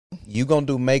You gonna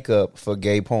do makeup for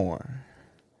gay porn?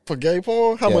 For gay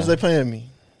porn? How much they paying me?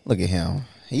 Look at him.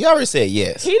 He already said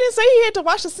yes. He didn't say he had to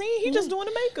watch the scene. He just doing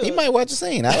the makeup. He might watch the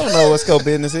scene. I don't know what scope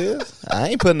business is. I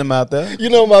ain't putting them out there. You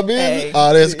know my business? Hey.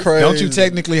 Oh, that's crazy. Don't you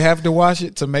technically have to wash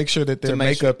it to make sure that their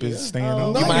make makeup sure- is staying Oh.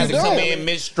 on? No, You might have to come don't. in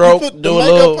mid-stroke, The do a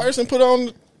makeup little. person put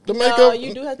on the makeup. No,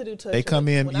 you do have to do touch. They come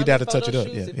in, When you I'm gotta in touch it photo up.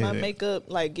 shoots, Yeah, if yeah, my yeah. makeup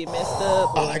like get messed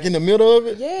up. Oh, like in the middle of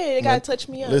it? Yeah, they gotta touch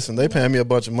me up. Listen, they paying me a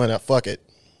bunch of money. Fuck it.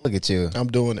 Look at you. I'm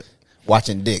doing it.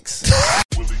 Watching dicks.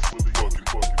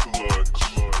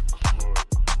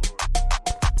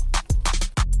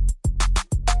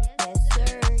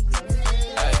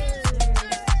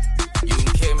 You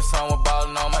can kill me someone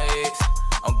ballin' on my ex.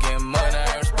 I'm getting money, I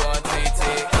ain't responding to your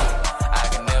text. I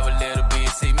can never let a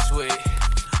bitch see me sweat.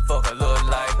 Fuck a little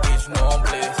like bitch, you know I'm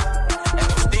blessed. And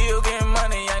I'm still getting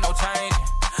money, ain't no changing.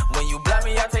 When you block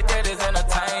me, I take that as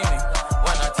entertainment.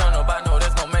 When I turn up, I know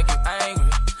that's gonna make you angry.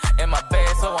 In my bed,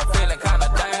 so I'm feeling kinda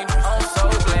dangerous. I'm so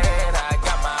glad I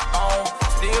got my own.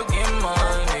 Still getting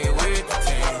money with the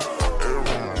team.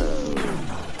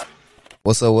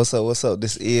 What's up, what's up, what's up?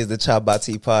 This is the Chop by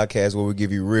T podcast where we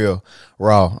give you real,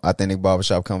 raw, authentic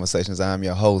barbershop conversations. I'm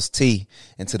your host, T.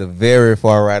 And to the very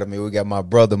far right of me, we got my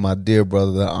brother, my dear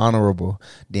brother, the honorable,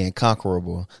 the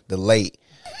incomparable, the late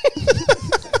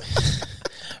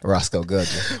Roscoe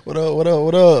Gudger. What up, what up,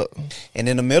 what up? And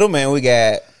in the middle, man, we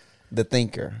got the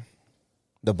thinker,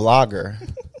 the blogger,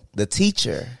 the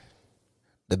teacher,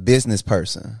 the business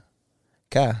person,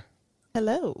 Kai.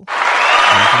 Hello.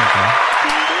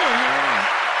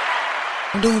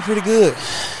 I'm doing pretty good.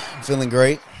 I'm feeling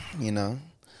great, you know.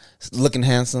 Looking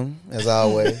handsome, as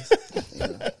always. you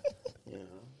know.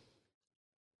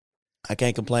 I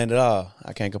can't complain at all.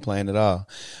 I can't complain at all.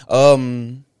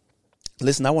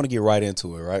 Listen, I want to get right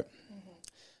into it, right?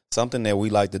 Something that we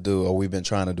like to do, or we've been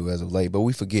trying to do as of late, but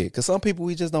we forget. Because some people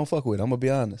we just don't fuck with. I'm going to be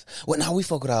honest. Well, now we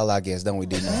fuck with all our guests, don't we,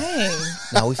 D? Dang.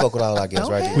 Now we fuck with all our guests,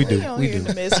 right? Okay, We do, don't we hear do.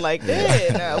 the mess like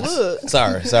that. Now look.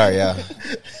 Sorry, y'all.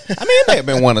 I mean, it may have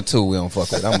been one or two we don't fuck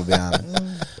with. I'm gonna be honest.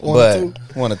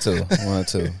 One or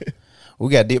two. We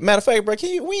got deep. Matter of fact, bro,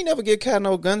 we ain't never get caught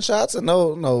no gunshots or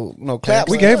no claps.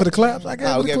 We gave her the claps. I gave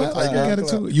Nah, her we the gave her the claps. I claps. got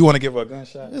it too. You want to give her a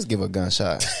gunshot? Let's give her a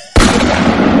gunshot.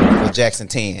 With Jackson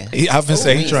 10. I've been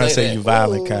saying we he trying to say say that. you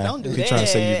violent, Ooh, Kai. don't do He trying to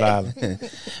say you that.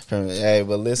 violent. Hey,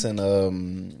 but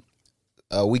listen,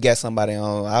 we got somebody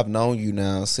on. I've known you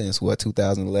now since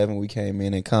 2011. We came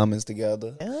in comments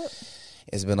together. Yep.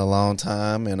 It's been a long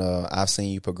time, and I've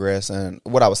seen you progress. And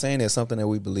what I was saying is something that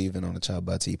we believe in on the Chop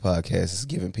by T podcast is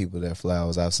giving people their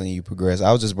flowers. I've seen you progress.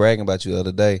 I was just bragging about you the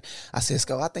other day. I said,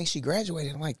 Sco, I think she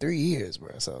graduated in like 3 years,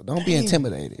 bro. So don't be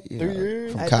intimidated. 3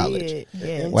 years? From I college. did.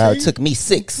 Yeah. Wow, it took me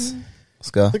 6.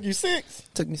 Sco, Took you 6.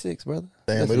 took me 6, brother.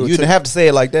 Damn, Listen, it you would didn't took- have to say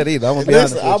it like that either. I'm gonna be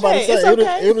honest. Listen, I was about to Hey, say, it's it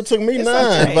okay. would have took me It's 9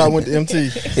 okay. if I went to MT.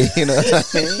 You know what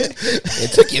I mean?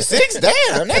 It took you 6?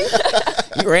 Damn,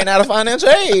 nigga. You ran out of financial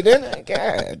aid, didn't it?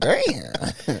 God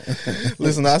damn.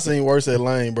 Listen, I seen worse at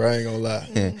Lane, bro. I ain't gonna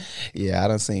lie. Yeah, I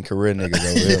done seen career niggas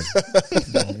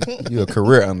over here. You a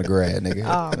career undergrad, nigga.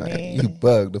 Aw, man. You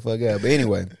bugged the fuck out. But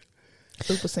anyway,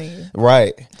 Super senior.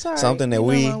 right. It's all right. Something that Ain't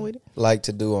we nothing wrong with it. like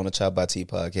to do on the Chop by T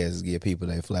podcast is give people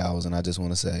their flowers. And I just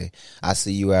want to say, I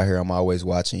see you out here. I'm always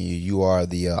watching you. You are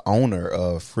the owner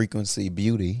of Frequency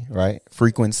Beauty, right?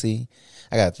 Frequency.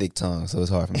 I got a thick tongue, so it's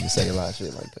hard for me to say a lot of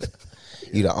shit like that.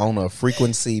 You the owner of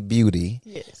Frequency Beauty.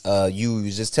 Yes. You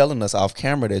was just telling us off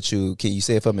camera that can you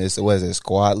say it for me? Was it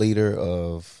squad leader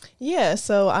of? Yeah,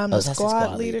 so I'm the that's the squad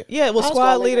squad leader. leader. Yeah, well, Oh,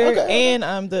 squad squad leader. leader, Okay. and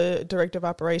I'm the director of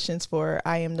operations for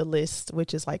I Am the List,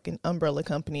 which is like an umbrella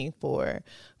company for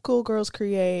Cool Girls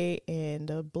Create and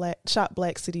the Shop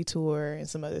Black City Tour and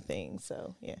some other things.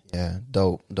 So yeah, Yeah,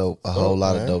 dope. A whole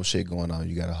lot man. of dope shit going on.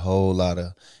 You got a whole lot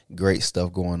of great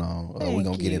stuff going on. We're Thank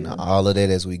going to get you. into all of that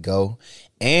as we go.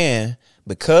 And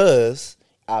because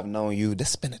I've known you, this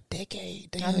has been a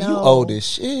decade. Damn, I you know. old as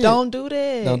shit. don't do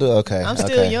that. Don't do it. Okay. I'm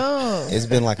still okay. young. It's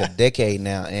been like a decade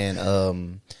now. And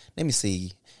let me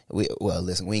see.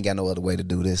 Listen, we ain't got no other way to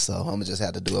do this, so I'm going to just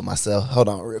have to do it myself. Hold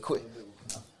on real quick.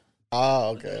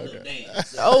 Oh, okay.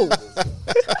 Oh,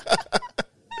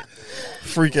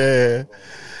 Freak ass.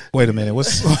 Wait a minute.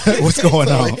 What's going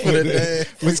on?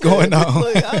 What's going on?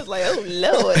 look, I was like, oh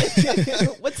Lord,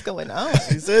 what's going on?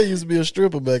 He said he used to be a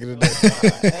stripper back in the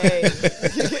day.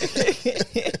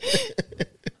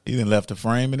 Hey. He done left the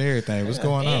frame and everything. What's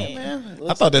going on? Man,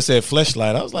 I thought that said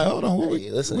fleshlight. I was like, hold on, what Hey,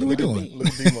 listen, are we doing? Look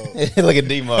at Demo. look at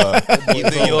D-Mob. You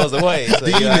threw yours away. So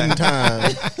you Demon got-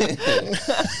 time.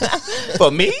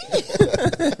 for me.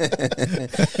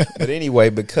 But anyway,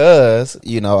 because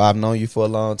I've known you for a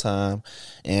long time,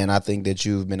 and I think that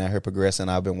you've been out here progressing.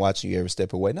 I've been watching you every step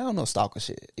of the way. Now, I don't know stalker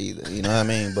shit either. You know what I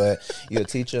mean? But you're a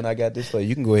teacher, and I got this for you.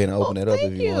 You can go ahead and open it up if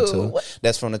thank you want to. you. What-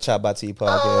 That's from the Chop by T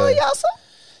podcast. Oh, y'all so.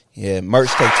 Yeah, merch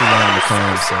take too long to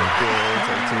come, so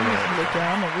Look, y'all,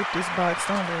 I'm gonna rip this box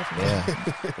on there. yeah,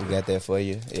 we got that for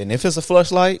you. And if it's a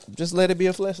fleshlight, just let it be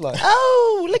a fleshlight.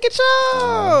 Oh, look at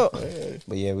y'all.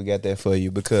 But yeah, we got that for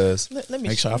you because Let me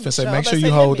Make sure- show- I finna say, show- make I sure you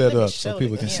say, hold let that me up show so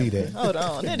people the can see camera. that. Hold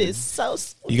on, that is so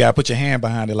sweet. You gotta put your hand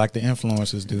behind it like the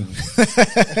influencers do.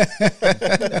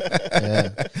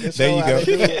 There you go.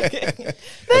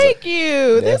 Thank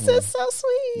you. This Definitely. is so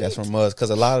sweet. that's from us. Because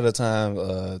a lot of the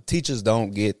time, teachers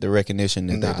don't get the recognition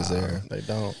that they deserve. They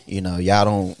don't. Y'all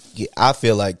don't get. I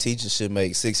feel like teachers should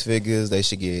make six figures. They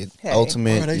should get Hey.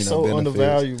 ultimate. Bro, they so benefits.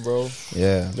 undervalued, bro.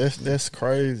 Yeah, That's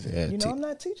crazy. yeah. You know, I'm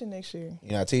not teaching next year.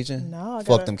 You're not teaching. No, I Fuck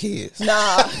gotta- them kids.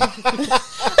 Nah,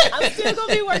 I'm still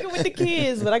gonna be working with the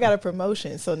kids, but I got a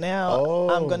promotion, so now Oh.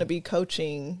 I'm gonna be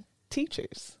coaching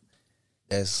teachers.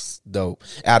 That's dope.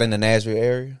 Out in the Nashville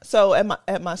area. So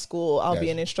at my school, I'll be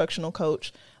Gotcha. an instructional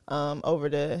coach over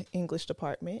the English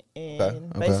department, and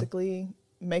Okay. basically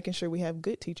making sure we have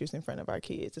good teachers in front of our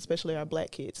kids, especially our Black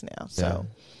kids now. So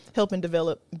helping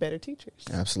develop better teachers.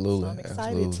 Absolutely. So I'm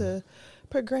excited absolutely. to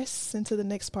progress into the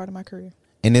next part of my career.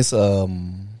 And it's a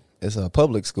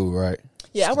public school, right?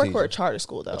 Yeah, I work for a Teacher. charter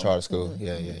school though. A charter school. Mhm.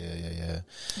 Yeah.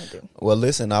 I do. Well,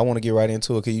 listen, I want to get right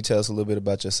into it. Can you tell us a little bit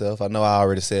about yourself? I know I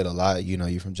already said a lot.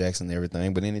 You're from Jackson and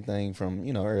everything, but anything from,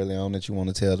 early on that you want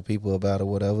to tell the people about or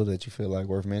whatever that you feel like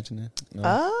worth mentioning?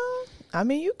 No? I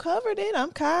mean, you covered it.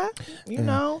 I'm Kai. You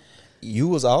know. You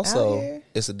was Out also, here.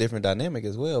 it's a different dynamic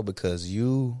as well because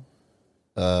you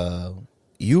grew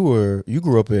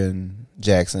up in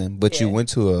Jackson, but you Yeah. went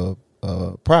to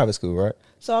a private school, right?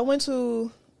 So I was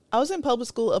in public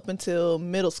school up until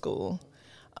middle school.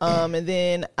 And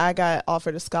then I got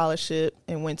offered a scholarship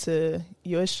and went to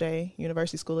USJ,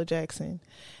 University School of Jackson.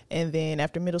 And then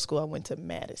after middle school, I went to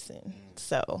Madison.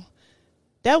 So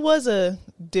that was a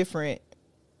different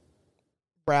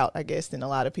route, I guess, than a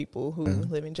lot of people who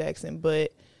live in Jackson.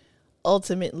 But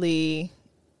ultimately,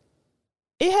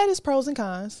 it had its pros and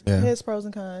cons. Yeah. It had its pros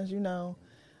and cons,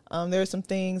 there are some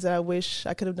things that I wish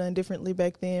I could have done differently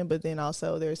back then, but then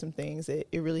also there are some things that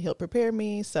it really helped prepare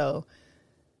me. So,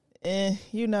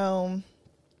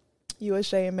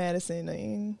 USJ and Madison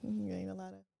ain't a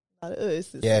lot of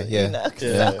us. Yeah.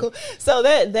 So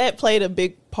that played a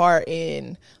big part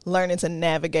in learning to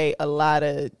navigate a lot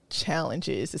of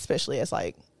challenges, especially as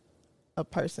like a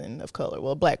person of color.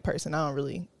 Well, a Black person. I don't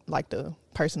really like the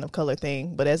person of color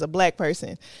thing, but as a Black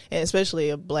person, and especially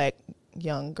a Black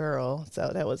young girl,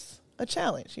 so that was a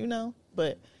challenge,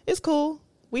 but it's cool.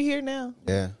 We here now.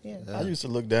 Yeah. I used to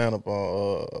look down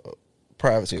upon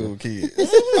private school kids. I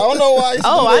don't know why. I used to do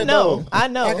I that, know. though. I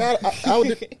know.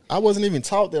 I wasn't even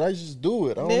taught that. I used to do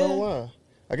it. I don't know why.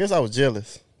 I guess I was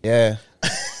jealous. Yeah.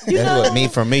 That's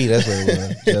what for me, that's what it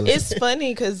was. Jealous. It's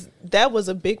funny because that was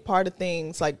a big part of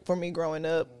things, like for me growing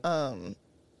up.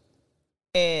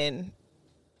 And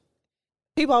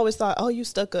people always thought, "Oh, you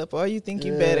stuck up," or "You think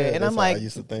you better," and that's I'm how I like,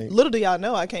 used to think. little do y'all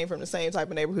know, I came from the same type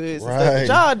of neighborhoods and stuff Right. that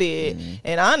y'all did.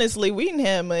 And honestly, we didn't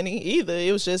have money either.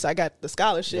 It was just I got the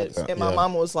scholarships, and my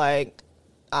mama was like,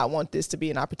 "I want this to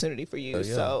be an opportunity for you,"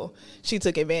 so she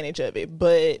took advantage of it.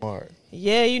 But Smart.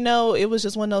 yeah, it was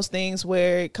just one of those things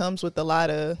where it comes with a lot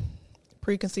of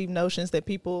preconceived notions that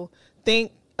people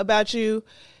think about you.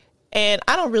 And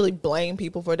I don't really blame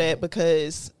people for that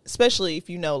because, especially if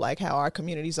you know like how our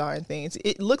communities are and things,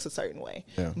 it looks a certain way.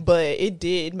 Yeah. But it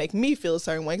did make me feel a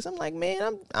certain way because I'm like,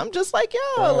 man, I'm just like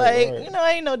y'all. Right, like, right.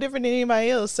 I ain't no different than anybody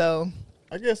else. So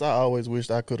I guess I always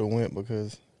wished I could have went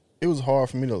because it was hard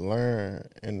for me to learn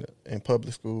in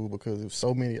public school because there was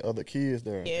so many other kids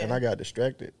there, Yeah. and I got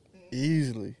distracted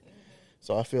easily.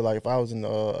 So I feel like if I was in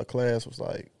a class with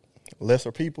like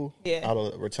lesser people, Yeah. I'd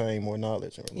have retained more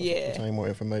knowledge and retain more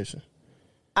information.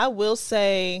 I will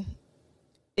say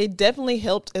it definitely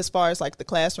helped as far as like the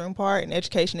classroom part and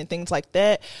education and things like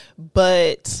that.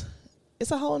 But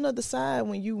it's a whole nother side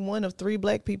when you one of 3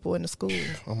 Black people in the school.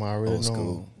 I'm already Old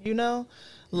school.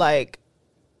 Like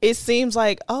it seems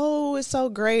like, oh, it's so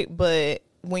great, but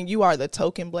when you are the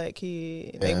token Black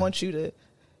kid, they Yeah. want you to,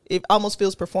 it almost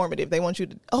feels performative. They want you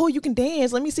to, oh, you can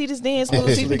dance. Let me see this dance move.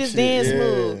 Teach me this dance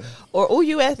move. Or, oh,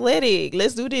 you athletic.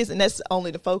 Let's do this. And that's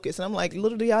only the focus. And I'm like,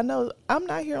 little do y'all know, I'm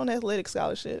not here on athletic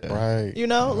scholarship. Right. You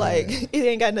know, like it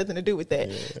ain't got nothing to do with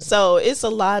that. So it's a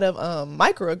lot of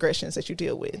microaggressions that you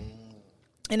deal with.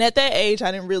 And at that age,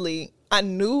 I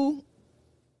knew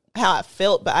how I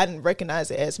felt, but I didn't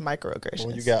recognize it as microaggressions.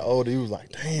 When you got older, you was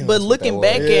like, damn. But looking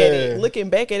back at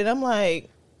it, I'm like,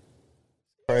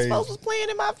 crazy. folks was playing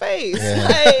in my face.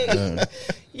 Yeah. Like,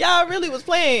 y'all really was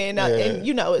playing. And,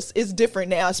 you know, it's different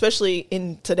now, especially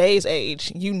in today's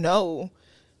age. You know,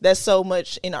 that's so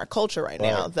much in our culture right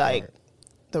now. Like,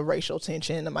 the racial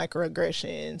tension, the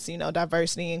microaggressions, you know,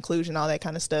 diversity, inclusion, all that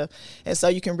kind of stuff. And so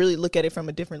you can really look at it from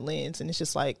a different lens. And it's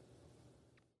just like,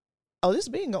 oh, this has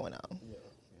been going on.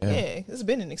 Yeah, it's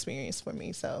been an experience for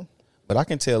me. So, but I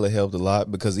can tell it helped a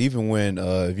lot because even when,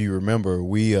 if you remember,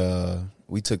 we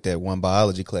took that one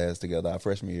biology class together our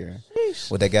freshman year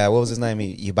with that guy. What was his name?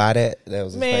 You buy that? That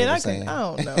was his favorite saying. I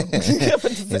don't know.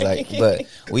 He's like, but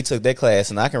we took that class,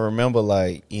 and I can remember,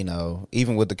 like, you know,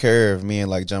 even with the curve, me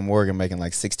and like John Morgan making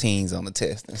like 16s on the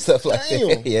test and stuff like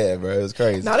that. Yeah, bro, it was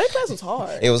crazy. No, that class was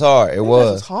hard. It was hard. It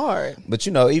was hard. But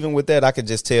you know, even with that, I could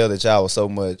just tell that y'all was so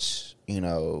much, you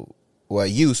know. Well,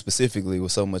 you specifically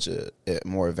was so much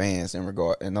more advanced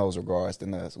in those regards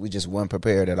than us. We just weren't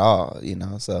prepared at all, you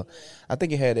know. So I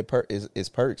think it had its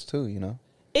perks too, you know.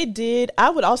 It did. I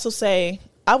would also say,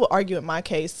 I would argue in my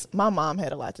case, my mom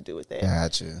had a lot to do with that.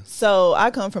 Gotcha. So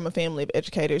I come from a family of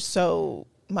educators. So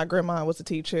my grandma was a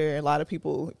teacher. A lot of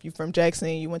people, if you're from Jackson,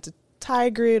 you went to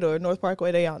Tigard or North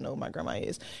Parkway, they all know who my grandma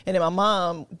is. And then my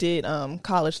mom did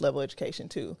college level education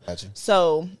too. Gotcha.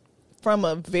 So from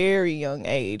a very young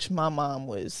age, my mom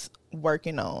was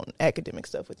working on academic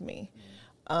stuff with me.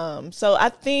 So I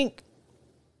think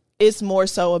it's more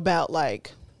so about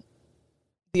like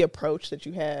the approach that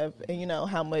you have and, you know,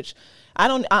 how much I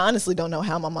honestly don't know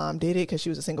how my mom did it because she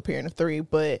was a single parent of 3,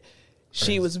 but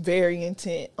she was very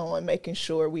intent on making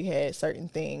sure we had certain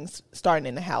things starting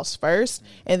in the house first.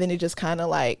 And then it just kind of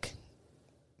like,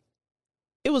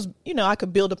 it was, you know, I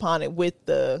could build upon it with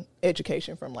the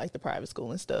education from like the private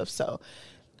school and stuff. So,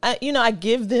 I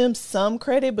give them some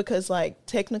credit because like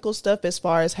technical stuff as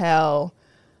far as how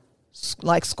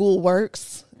like school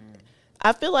works,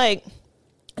 I feel like,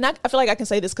 and I feel like I can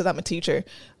say this because I'm a teacher,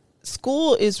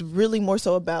 school is really more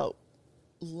so about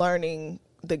learning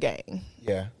the game.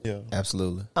 Yeah,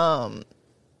 absolutely.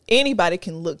 Anybody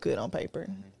can look good on paper.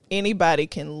 Anybody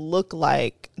can look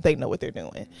like they know what they're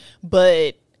doing.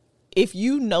 But if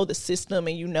you know the system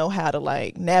and you know how to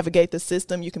like navigate the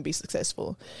system, you can be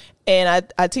successful. And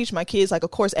I teach my kids, like,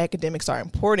 of course, academics are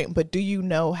important, but do you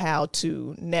know how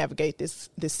to navigate this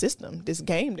system, this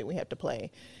game that we have to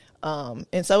play?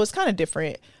 And so it's kind of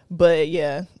different, but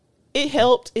yeah, it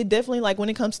helped. It definitely, like when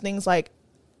it comes to things like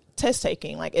test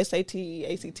taking, like SAT,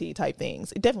 ACT type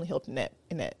things, it definitely helped in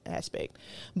that aspect.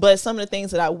 But some of the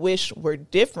things that I wish were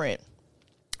different,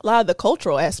 a lot of the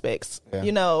cultural aspects,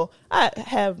 you know, I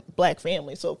have Black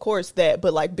family, so of course that,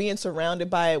 but like being surrounded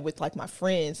by it with like my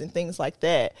friends and things like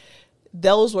that,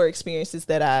 those were experiences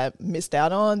that I missed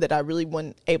out on that I really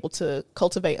wasn't able to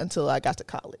cultivate until I got to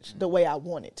college the way I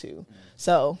wanted to.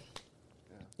 So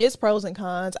it's pros and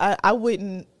cons. I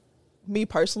wouldn't, me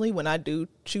personally, when I do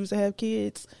choose to have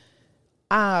kids,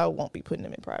 I won't be putting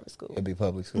them in private school. It'd be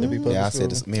public school. I said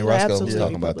this. Me and Roscoe was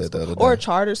talking about that the other day. Or a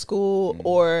charter school,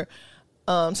 or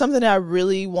something that I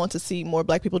really want to see more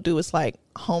Black people do is like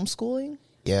homeschooling.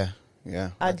 Yeah.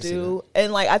 I do.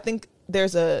 And like, I think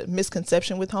there's a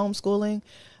misconception with homeschooling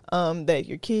that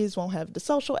your kids won't have the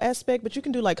social aspect, but you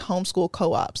can do like homeschool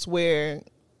co-ops where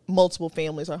multiple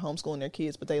families are homeschooling their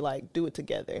kids, but they like do it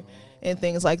together and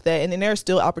things like that. And then there are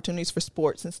still opportunities for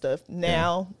sports and stuff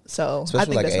now. So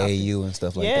especially I think like that's AAU and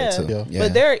stuff like that too. Yeah.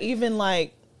 But there are even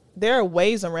like, there are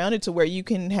ways around it to where you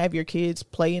can have your kids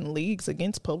play in leagues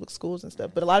against public schools and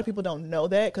stuff. But a lot of people don't know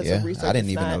that because the research I didn't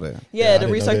even know that. Yeah, the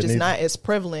research is not as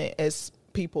prevalent as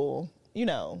people, you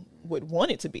know, would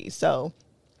want it to be. So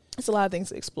it's a lot of things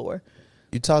to explore.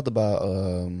 You talked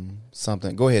about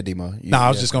something. Go ahead, Demo. I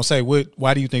was just gonna say,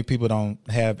 why do you think people don't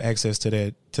have access to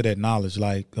that knowledge,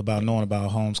 like about knowing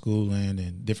about homeschooling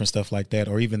and different stuff like that,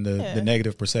 or even the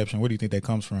negative perception? Where do you think that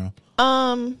comes from?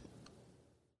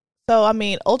 So I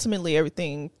mean, ultimately,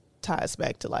 everything ties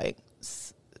back to like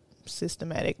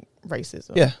systematic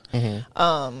racism. Yeah.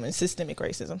 And systemic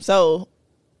racism. So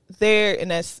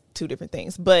and that's two different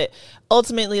things. But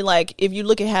ultimately, like if you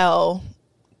look at how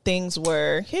things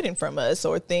were hidden from us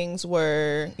or things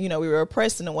were, you know, we were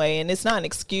oppressed in a way, and it's not an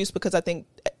excuse because I think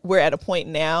we're at a point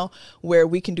now where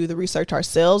we can do the research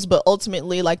ourselves, but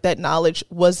ultimately, like, that knowledge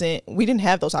we didn't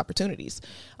have those opportunities.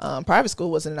 Private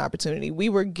school wasn't an opportunity. We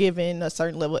were given a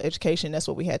certain level of education. That's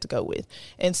what we had to go with.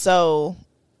 And so,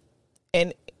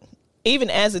 and even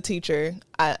as a teacher,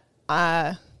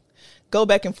 I go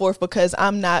back and forth because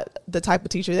I'm not the type of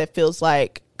teacher that feels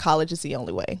like college is the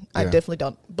only way. I definitely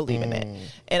don't believe in that.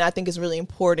 And I think it's really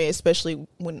important, especially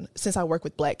since I work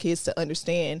with Black kids, to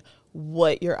understand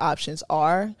what your options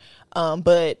are.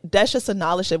 But that's just a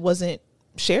knowledge that wasn't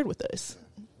shared with us.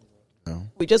 No.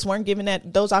 We just weren't given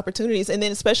those opportunities. And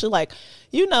then especially, like,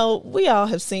 we all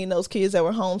have seen those kids that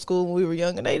were homeschooled when we were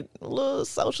young, and they a little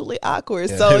socially awkward.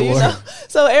 Yeah, so,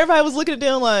 so everybody was looking at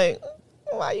them like,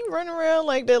 why you running around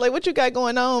like that? Like, what you got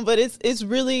going on? But it's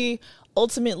really,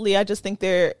 ultimately, I just think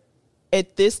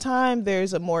at this time,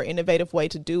 there's a more innovative way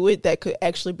to do it that could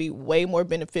actually be way more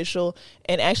beneficial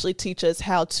and actually teach us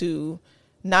how to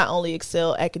not only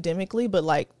excel academically, but,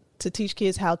 like, to teach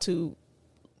kids how to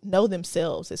know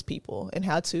themselves as people and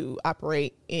how to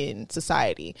operate in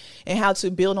society and how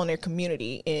to build on their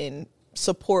community and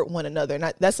support one another.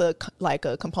 And that's a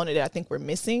component that I think we're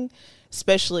missing,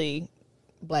 especially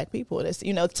Black people. That's,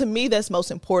 to me, that's most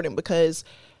important, because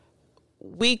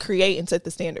we create and set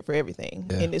the standard for everything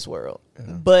in this world,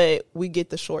 but we get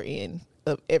the short end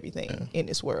of everything in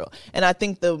this world. And I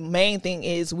think the main thing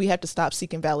is we have to stop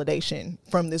seeking validation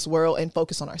from this world and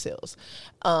focus on ourselves,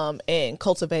 and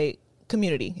cultivate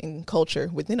community and culture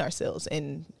within ourselves.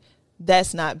 And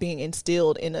that's not being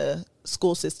instilled in a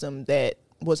school system that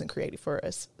wasn't created for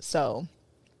us. So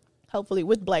hopefully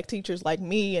with Black teachers like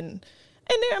me, and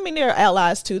there are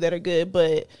allies too that are good,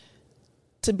 but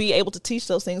to be able to teach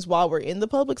those things while we're in the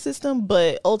public system.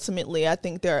 But ultimately, I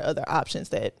think there are other options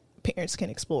that parents can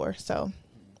explore. So,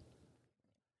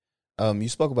 you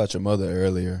spoke about your mother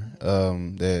earlier,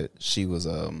 that she was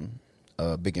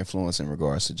a big influence in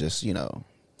regards to just,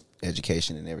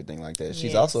 education and everything like that.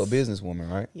 She's also a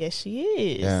businesswoman, right? Yes, she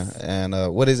is. Yeah.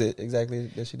 And what is it exactly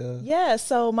that she does? Yeah,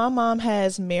 so my mom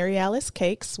has Mary Alice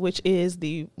Cakes, which is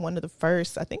one of the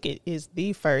first, I think it is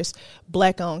the first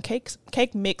Black-owned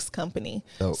cake mix company.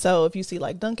 Oh. So if you see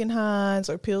like Duncan Hines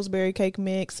or Pillsbury Cake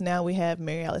Mix, now we have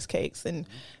Mary Alice Cakes. And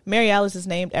Mary Alice is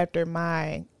named after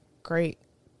my great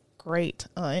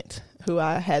aunt, who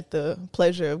I had the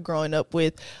pleasure of growing up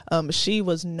with. She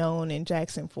was known in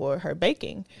Jackson for her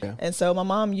baking. Yeah. And so my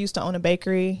mom used to own a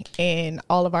bakery, and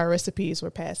all of our recipes were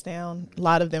passed down, a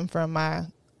lot of them from my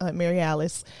Aunt Mary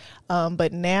Alice.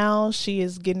 But now she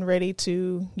is getting ready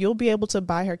you'll be able to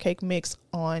buy her cake mix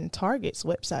on Target's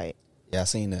website. Yeah, I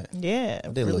seen that. Yeah. I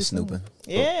did a little snooping.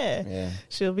 Yeah.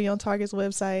 She'll be on Target's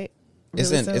website. It's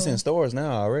in stores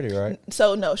now already, right?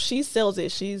 So no, she sells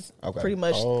it. She's pretty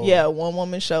much one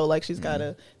woman show. Like, she's got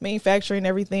a manufacturer and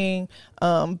everything.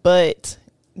 But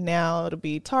now it'll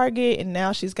be Target, and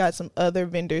now she's got some other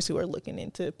vendors who are looking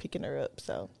into picking her up.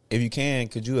 So if you can,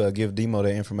 could you give Demo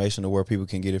the information of where people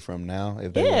can get it from now,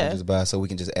 if they want to just buy, so we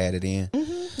can just add it in?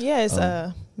 Mm-hmm. Yeah, it's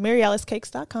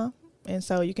MaryAliceCakes.com, and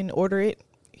so you can order it,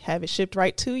 have it shipped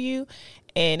right to you.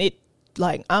 And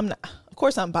of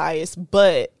course I'm biased,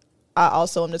 but I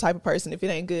also am the type of person, if it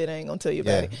ain't good, I ain't gonna tell you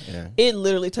about it. Yeah. It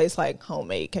literally tastes like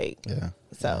homemade cake. Yeah.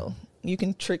 So you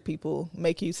can trick people,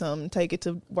 make you some, take it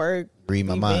to work. Read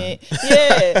my mind.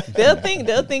 Yeah. they'll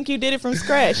think you did it from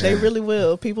scratch. They really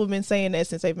will. People have been saying that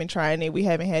since they've been trying it. We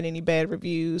haven't had any bad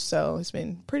reviews, so it's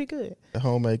been pretty good. The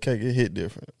homemade cake, it hit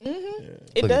different. Mm-hmm. Yeah.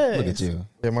 It does. Look at you.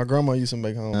 Yeah, my grandma used to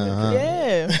make homemade cake.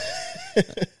 Yeah.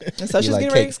 And so she's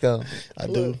getting ready. Go? I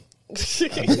do.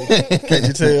 Can't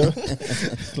you tell?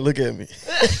 Look at me.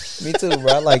 Me too,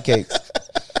 bro. I like cakes.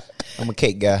 I'm a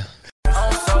cake guy.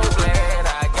 I'm so glad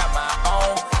I got my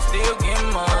own. Still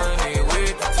getting money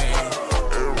with the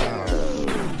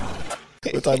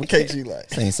team. What type of cakes you like?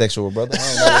 This ain't sexual, brother.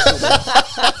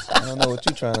 I don't know what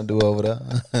you trying to do over there.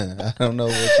 I don't know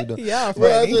what you doing. Yeah, bro.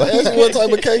 Ask what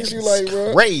type of cakes you like,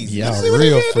 bro. Crazy. Y'all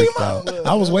real freaked out.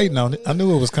 I was waiting on it. I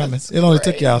knew it was coming. It only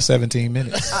took y'all 17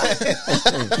 minutes.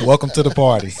 Welcome to the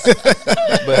party.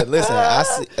 But listen,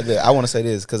 I want to say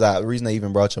this, because the reason I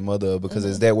even brought your mother up, because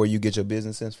is that where you get your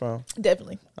business sense from?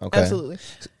 Definitely. Okay. Absolutely.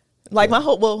 Like my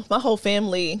whole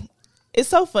family. It's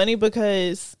so funny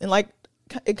because, and like,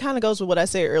 it kind of goes with what I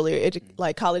said earlier.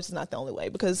 Like, college is not the only way,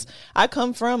 because I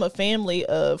come from a family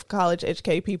of college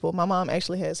educated people. My mom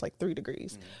actually has like 3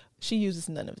 degrees. She uses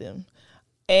none of them.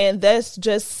 And it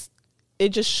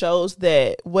just shows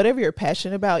that whatever you're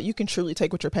passionate about, you can truly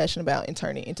take what you're passionate about and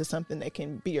turn it into something that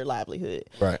can be your livelihood.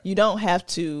 Right. You don't have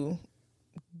to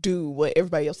do what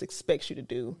everybody else expects you to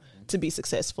do to be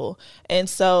successful. And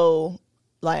so,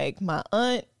 like, my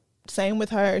aunt, same with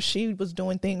her. She was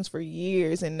doing things for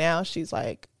years, and now she's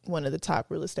like one of the top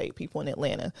real estate people in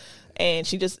Atlanta. And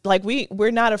she just like,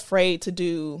 we're not afraid to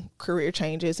do career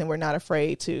changes, and we're not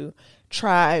afraid to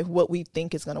try what we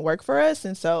think is going to work for us.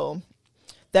 And so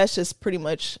that's just pretty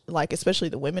much like, especially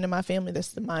the women in my family,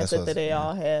 that's the mindset that they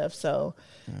all have. So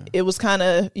it was kind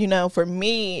of, you know, for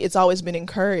me, it's always been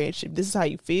encouraged. If this is how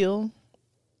you feel,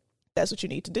 that's what you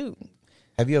need to do.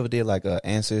 Have you ever did like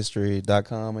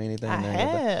Ancestry.com or anything? I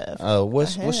have.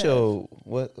 What's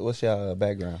your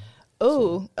background?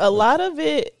 Oh, a lot of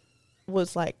it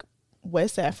was like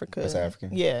West Africa. West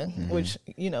African. Yeah, which,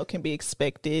 you know, can be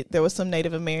expected. There was some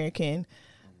Native American.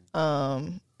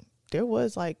 There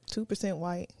was like 2%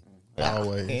 white.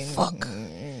 Always. Fuck. All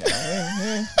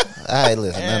right,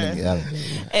 listen.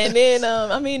 And then,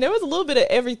 I mean, there was a little bit of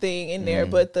everything in there,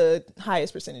 but the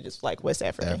highest percentage is like West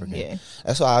African. Yeah.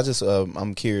 That's why I just,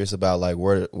 I'm curious about like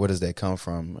where does that come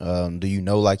from? Do you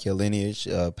know like your lineage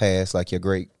past like your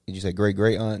did you say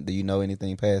great aunt? Do you know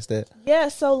anything past that? Yeah.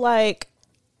 So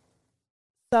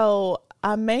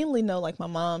I mainly know like my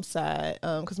mom's side,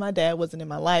 because my dad wasn't in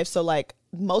my life. So like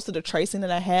most of the tracing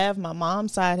that I have, my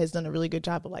mom's side has done a really good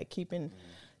job of like keeping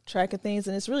track of things.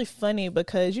 And it's really funny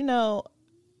because, you know,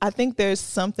 I think there's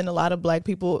something a lot of Black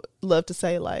people love to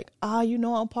say, like, you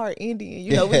know, I'm part Indian.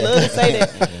 You know, we love to say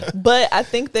that. But I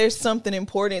think there's something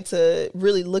important to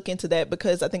really look into that,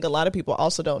 because I think a lot of people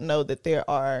also don't know that there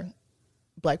are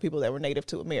Black people that were native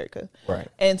to America. Right.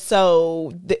 And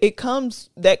so that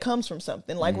comes from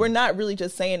something. Like, we're not really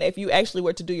just saying that. If you actually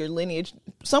were to do your lineage,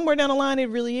 somewhere down the line, it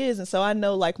really is. And so I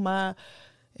know, like, I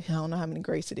don't know how many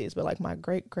greats it is, but like my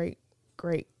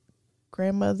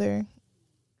great-great-great-grandmother,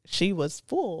 she was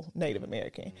full Native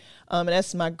American. And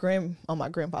that's on my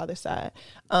grandfather's side.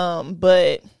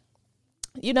 But,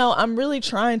 you know, I'm really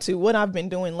what I've been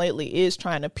doing lately is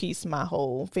trying to piece my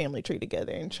whole family tree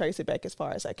together and trace it back as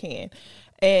far as I can.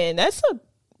 And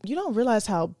you don't realize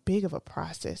how big of a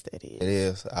process that is. It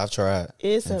is. I've tried.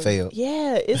 Failed.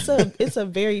 Yeah, it's a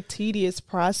very tedious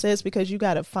process, because you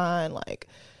got to find, like,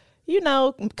 you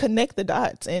know, connect the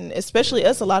dots. And especially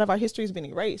us, a lot of our history has been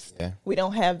erased. Yeah. We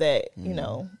don't have that, you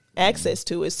know, access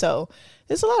to it. So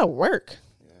it's a lot of work.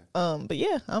 But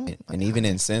yeah, and even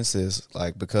in census,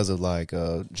 like, because of like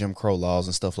Jim Crow laws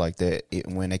and stuff like that,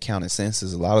 when they counted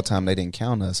census, a lot of time they didn't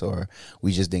count us, or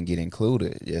we just didn't get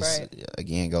included.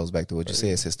 Again, goes back to what you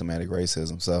said, systematic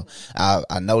racism. So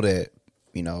I know that,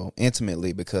 you know,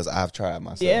 intimately, because I've tried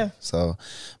myself. Yeah. So,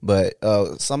 but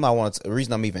the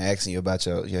reason I'm even asking you about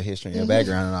your history and your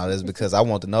background and all this, because I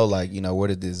want to know, like, you know, where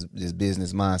did this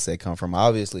business mindset come from?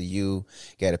 Obviously, you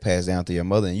got it passed down to your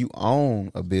mother, and you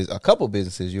own a couple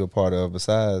businesses you're a part of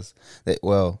besides that.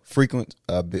 Well,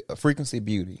 Frequency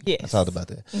Beauty. Yes. I talked about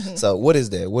that. So, what is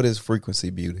that? What is Frequency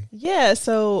Beauty? Yeah.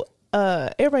 So,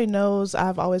 everybody knows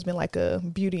I've always been like a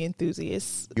beauty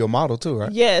enthusiast. You're a model too,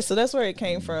 right? Yeah, so that's where it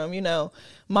came from. You know,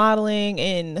 modeling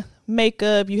and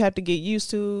makeup, you have to get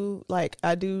used to. Like,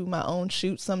 I do my own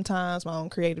shoots sometimes, my own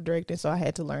creative directing, so I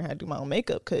had to learn how to do my own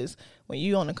makeup, because when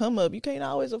you on the come up, you can't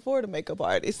always afford a makeup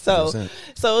artist. So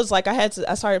it's like I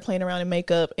started playing around in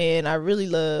makeup, and I really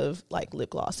love like lip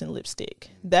gloss and lipstick.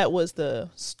 That was the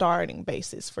starting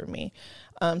basis for me.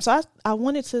 So I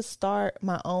wanted to start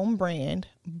my own brand,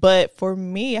 but for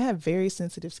me, I have very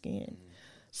sensitive skin.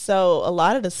 So a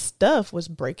lot of the stuff was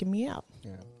breaking me out.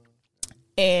 Yeah.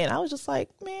 And I was just like,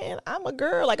 man, I'm a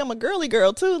girl. Like, I'm a girly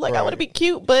girl too. Like, I want to be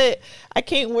cute, but I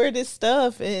can't wear this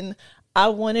stuff. And I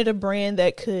wanted a brand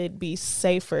that could be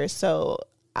safer. So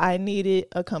I needed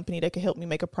a company that could help me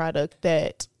make a product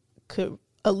that could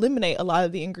eliminate a lot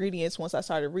of the ingredients, once I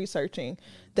started researching,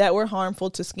 that were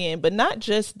harmful to skin. But not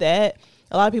just that.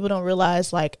 A lot of people don't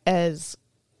realize, like, as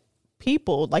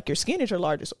people, like, your skin is your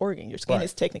largest organ. Your skin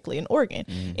is technically an organ.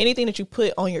 Anything that you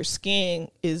put on your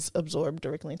skin is absorbed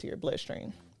directly into your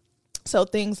bloodstream. So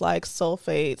things like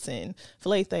sulfates and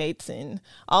phthalates and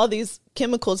all these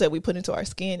chemicals that we put into our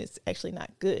skin is actually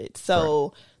not good.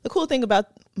 So the cool thing about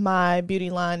my beauty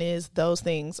line is those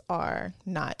things are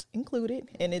not included,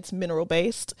 and it's mineral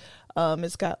based.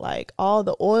 It's got like all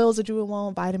the oils that you would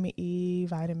want, vitamin E,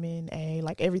 vitamin A,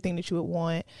 like everything that you would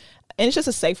want. And it's just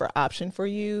a safer option for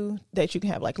you, that you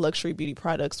can have like luxury beauty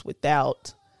products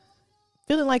without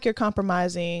feeling like you're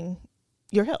compromising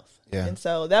your health. Yeah. And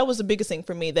so that was the biggest thing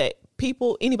for me, that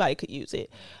anybody could use it,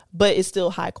 but it's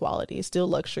still high quality. It's still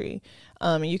luxury.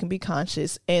 And you can be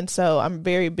conscious. And so I'm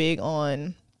very big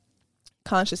on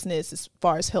consciousness as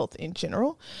far as health in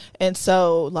general. And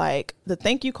so, like, the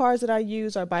thank you cards that I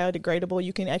use are biodegradable.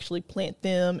 You can actually plant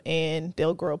them and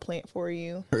they'll grow a plant for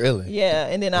you. Really? Yeah.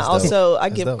 And then I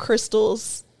give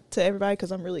crystals to everybody,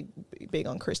 because I'm really very big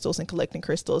on crystals and collecting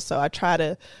crystals. So I try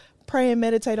to pray and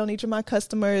meditate on each of my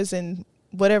customers, and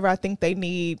whatever I think they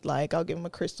need, like I'll give them a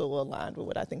crystal aligned with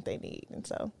what I think they need. And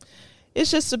so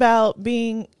it's just about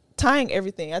tying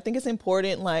everything. I think it's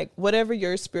important, like whatever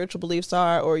your spiritual beliefs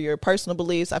are or your personal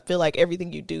beliefs, I feel like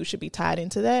everything you do should be tied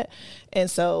into that. And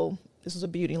so this was a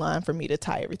beauty line for me to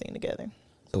tie everything together.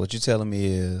 So what you're telling me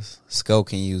is Sko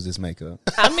can use this makeup.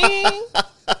 I mean,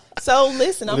 so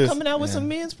listen, I'm coming out with some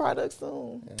men's products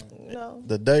soon. You know,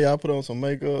 The day I put on some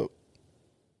makeup,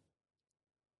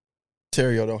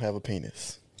 Terrio don't have a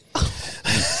penis. I'm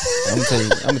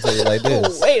gonna tell you like oh,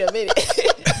 this. wait a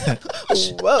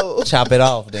minute. Whoa. Chop it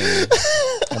off then.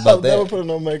 How I've about never that? put on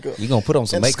no makeup. You gonna put on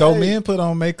some And makeup? Sko men put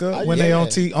on makeup when they yeah. on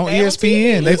They on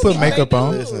ESPN. TV. They put They makeup do.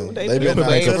 on. Listen, They they do. better not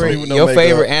Makeup. touch me with no Your makeup.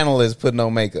 favorite analyst put no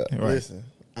makeup. Right. Listen,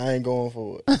 I ain't going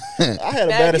for it. I had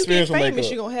a Now, bad if you get experience with famous,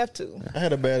 makeup. you're going to have to. I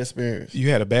had a bad experience. You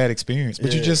had a bad experience,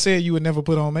 but you Yeah. just said you would never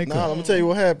put on makeup. Nah, let me tell you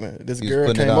what happened. This You was girl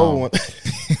putting it came on. over one.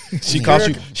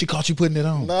 She caught you putting it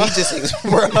on. Nah, He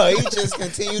just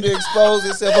continued to expose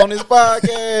himself on this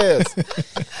podcast.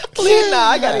 Please,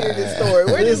 I got to hear this story.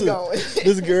 Where this Listen, going?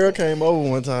 this girl came over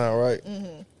one time, right?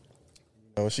 You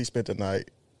know, she spent the night,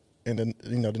 and then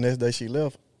the next day she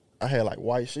left. I had like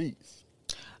white sheets.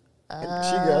 And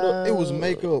she got up. It was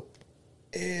makeup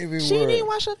everywhere. She didn't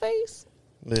wash her face?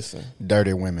 Listen,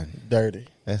 Dirty women. dirty.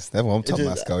 That's what I'm talking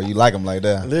just- about, Sko. You like them like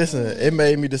that? Listen, it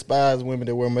made me despise women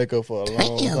that wear makeup for a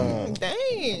long time.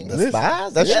 Dang.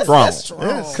 Despise? That's Yes, strong. that's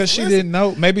strong. Because she didn't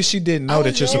know. Maybe she didn't know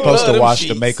that you're young. supposed Love to them wash the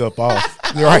sheets. makeup off.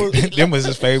 Right. Them was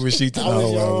his favorite sheets. I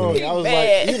was young. I was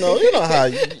Bad. like, you know how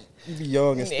you be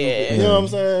young and stupid. Yeah. You know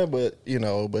what I'm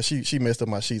saying? But she messed up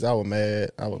my sheets. I was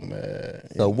mad.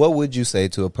 So what would you say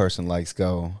to a person like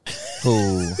Sko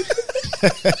who...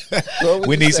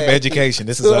 We need some education.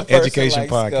 This is an education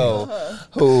podcast.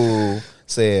 Who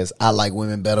says, I like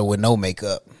women better with no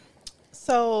makeup?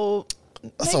 So,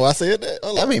 So I said that.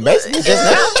 I mean, basically just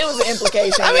now. it was an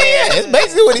implication. I mean, yeah, it's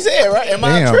basically what he said, right? Am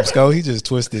I Damn, tripping? Sko, he just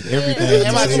twisted everything.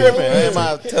 Am I you tripping? said. Am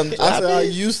I telling I said I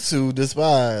used to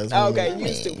despise. women. Okay, you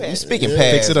used to You pass. speaking Yeah.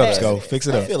 past. Fix it up, Pass. Sko. Fix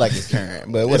it I up. feel like it's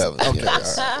current, but whatever. Okay, Yeah, all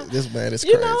right. all right. This man is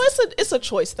You crazy. know, it's a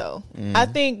choice though. I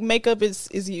think makeup is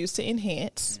used to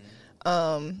enhance.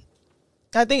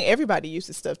 I think everybody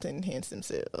uses stuff to enhance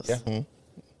themselves. Yeah.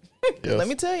 Yes. Let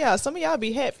me tell y'all, some of y'all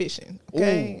be hat fishing.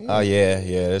 Okay. Oh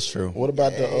yeah, that's true. What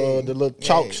about the little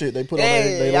chalk shit they put on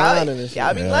Hey, their y'all, lining and shit?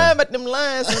 y'all be lying about them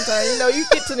lines sometimes. You know, you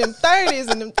get to them 30s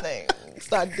and them things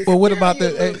start Well, what disappearing about you a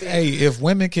the little bit. hey? If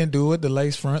women can do it, the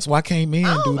lace fronts, why can't men do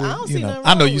I the? don't You see know, nothing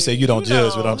I know wrong you say with you it. don't You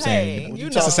judge what know, I'm saying. hey, you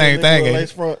It's know. the same thing. ain't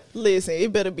Lace it? front. Listen,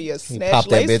 it better be a He snatch popped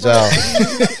that lace bitch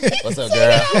front. off. What's up,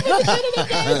 girl?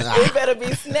 It better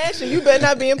be snatching. You better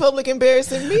not be in public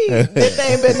embarrassing me. That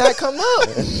thing better not come up.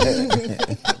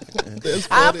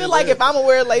 I feel like if I'm gonna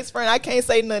wear a lace front, I can't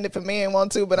say nothing if a man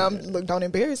want to, but look, don't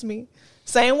embarrass me.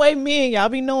 Same way men, y'all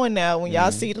be knowing now when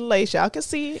y'all see the lace, y'all can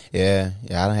see it. Yeah,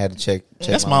 I don't have to check.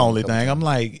 That's my only thing. I'm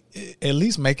like, at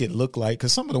least make it look like,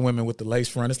 because some of the women with the lace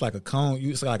front, it's like a cone.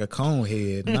 It's like a cone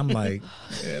head, and I'm like,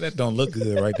 yeah, that don't look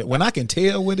good right there. When I can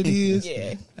tell what it is,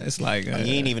 Yeah. it's like You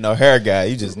ain't even no hair guy.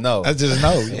 You just know. I just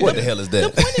know. What the hell is The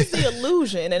that? point is the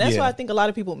illusion, and that's Yeah. why I think a lot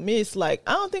of people miss. Like,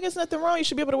 I don't think it's nothing wrong. You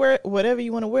should be able to wear whatever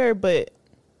you want to wear, but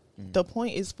the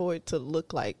point is for it to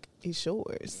look like it's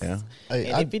yours. Yeah. Hey,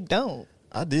 And if it don't,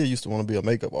 I did used to want to be a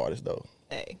makeup artist though.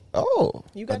 hey, Oh,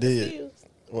 you I got the did. skills.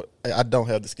 Well, I don't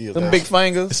have the skills. them big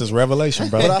fingers. This is revelation,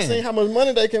 But brother. I seen how much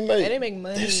money they can make. And they make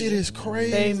money. That shit is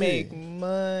crazy. They make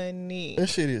money. That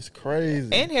shit is crazy.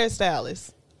 And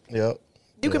hairstylists. Yep.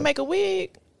 You can make a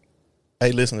wig.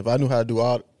 Hey, listen, if I knew how to do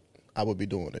art, I would be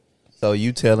doing it. So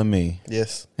you telling me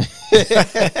Yes.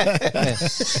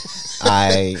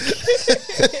 I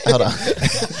hold on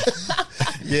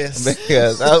Yes.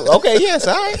 because okay, yes,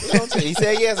 all right. He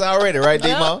said yes already, right,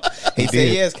 Demo? He said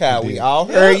did. yes, Kyle. We all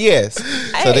heard yes.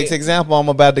 So Hey. this example I'm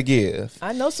about to give,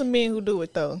 I know some men who do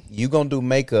it though. you gonna do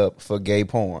makeup for gay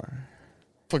porn?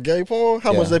 For gay porn,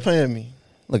 how much Yeah. they paying me?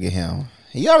 Look at him.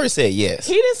 He already said yes.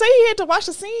 He didn't say he had to watch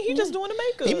the scene. He just doing the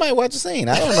makeup. He might watch the scene.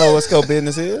 I don't know what Scope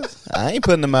business is. I ain't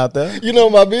putting them out there. You know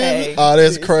my business? Hey. Oh,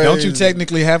 that's crazy. Don't you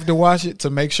technically have to wash it to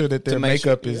make sure that their To make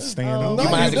makeup sure- is staying Oh. on? No, You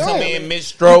might have you to come don't. in mid You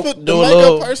stroke, put the do a makeup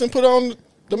little. person put on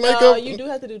the makeup? No, you do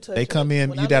have to do touch. They come in,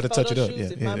 When you I'm gotta in touch it photo up. shoots,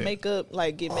 Yeah, if my yeah. makeup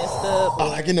like get messed up. Oh, or-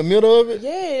 like in the middle of it? yeah,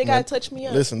 they gotta touch me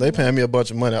up. Listen, they paying me a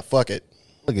bunch of money. Fuck it.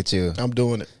 Look at you I'm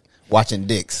doing it. watching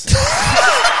dicks.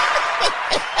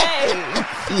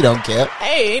 Hey, You don't care.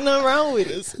 hey, ain't nothing wrong with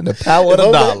it. The power of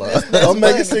the dollar. I'm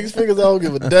making 6 figures. I don't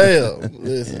give a damn.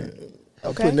 Listen, I'm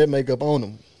Okay. putting that makeup on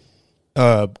them.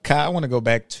 Kai, I want to go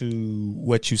back to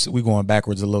what you said. We're going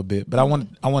backwards a little bit, but I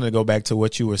want to go back to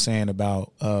what you were saying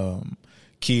about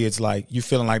kids, like you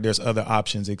feeling like there's other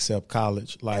options except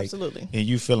college, like Absolutely. and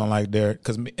you feeling like there,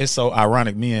 because it's so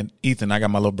ironic. Me and Ethan, I got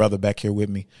my little brother back here with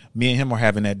me. Me and him are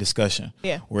having that discussion,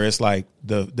 where it's like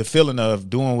the feeling of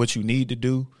doing what you need to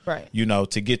do, right? You know,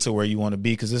 to get to where you want to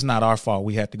be, because it's not our fault.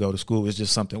 We have to go to school. It's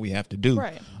just something we have to do,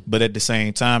 right? But at the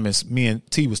same time, as me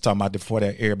and T was talking about before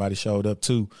that, everybody showed up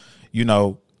too. You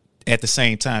know, at the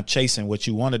same time chasing what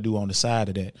you want to do on the side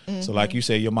of that. Mm-hmm. So like you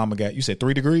said, your mama got, you said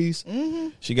 3 degrees? Mm-hmm.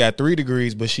 She got 3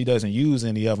 degrees, but she doesn't use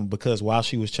any of them because while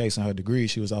she was chasing her degree,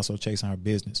 she was also chasing her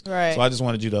business. Right. So I just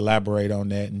wanted you to elaborate on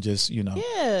that and just, you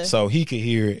know, so he could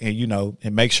hear it and, you know,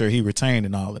 and make sure he retained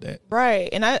and all of that. Right.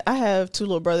 And I have 2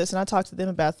 little brothers and I talked to them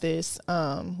about this.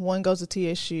 One goes to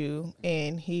TSU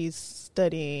and he's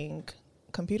studying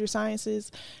computer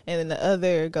sciences, and then the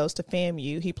other goes to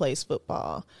FAMU. He plays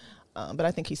football. But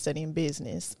I think he's studying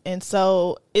business. And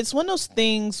so it's one of those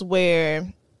things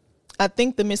where I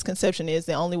think the misconception is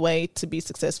the only way to be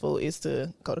successful is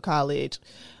to go to college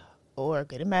or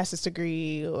get a master's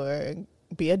degree or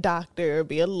be a doctor,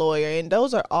 be a lawyer. And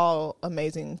those are all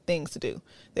amazing things to do.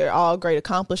 They're all great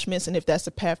accomplishments. And if that's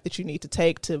the path that you need to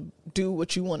take to do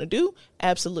what you want to do,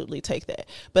 absolutely take that.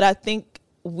 But I think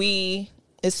we,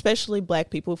 especially Black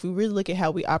people, if we really look at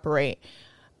how we operate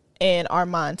and our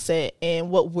mindset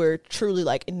and what we're truly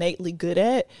like innately good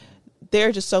at, there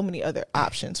are just so many other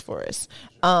options for us.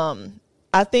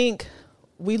 I think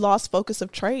we lost focus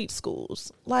of trade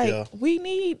schools. Like we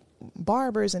need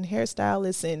barbers and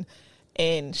hairstylists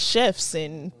and chefs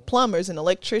and plumbers and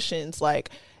electricians.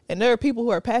 Like, and there are people who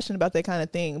are passionate about that kind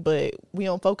of thing, but we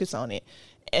don't focus on it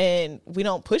and we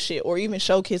don't push it or even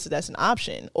show kids that that's an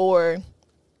option. Or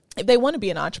if they want to be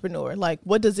an entrepreneur, like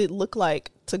what does it look like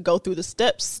to go through the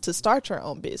steps to start your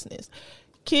own business?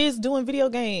 Kids doing video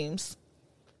games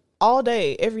all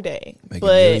day, every day. Making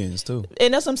millions too.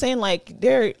 And that's what I'm saying. Like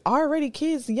there are already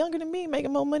kids younger than me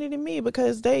making more money than me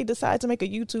because they decide to make a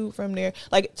YouTube from there.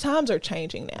 Like times are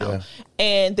changing now.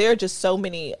 And there are just so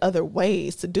many other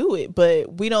ways to do it.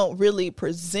 But we don't really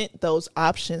present those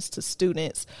options to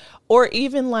students, or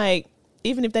even like,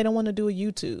 even if they don't want to do a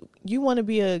YouTube, you want to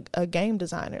be a game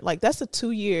designer. Like that's a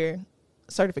 2-year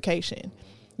certification.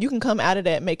 You can come out of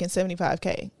that making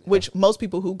 $75K, which most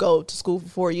people who go to school for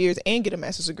 4 years and get a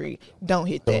master's degree don't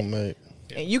hit that. And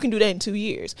you can do that in 2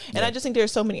 years. And I just think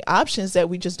there's so many options that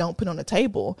we just don't put on the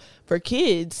table for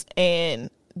kids.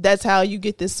 And that's how you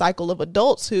get this cycle of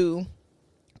adults who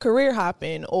career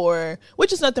hopping, or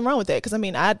which is nothing wrong with that, because I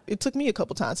mean it took me a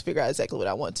couple times to figure out exactly what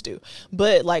I want to do,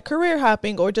 but like career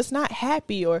hopping or just not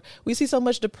happy, or we see so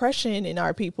much depression in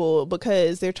our people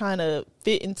because they're trying to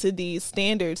fit into these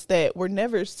standards that were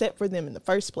never set for them in the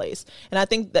first place. And I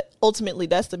think that ultimately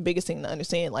that's the biggest thing to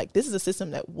understand. Like this is a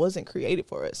system that wasn't created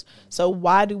for us, so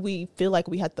why do we feel like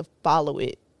we have to follow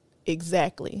it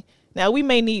exactly? Now we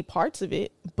may need parts of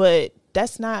it, but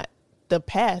that's not the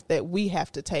path that we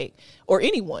have to take, or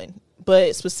anyone,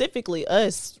 but specifically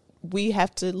us. We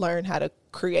have to learn how to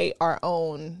create our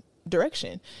own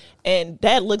direction, and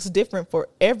that looks different for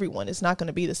everyone. It's not going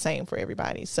to be the same for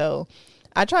everybody. So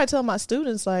I try to tell my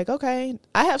students, like, okay,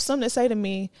 I have some that say to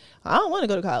me, I don't want to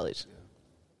go to college.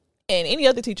 And any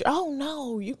other teacher, oh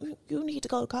no, you need to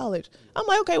go to college. I'm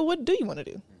like, okay, well, what do you want to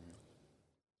do?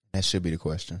 That should be the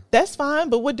question. That's fine,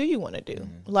 but what do you want to do?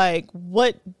 Like,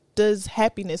 what does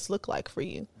happiness look like for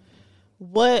you?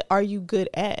 What are you good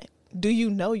at? Do you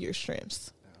know your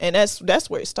strengths? And that's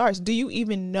where it starts. Do you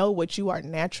even know what you are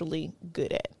naturally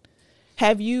good at?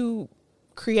 Have you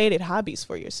created hobbies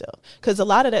for yourself? Because a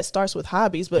lot of that starts with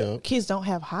hobbies, but kids don't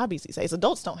have hobbies these days.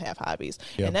 Adults don't have hobbies.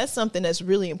 And that's something that's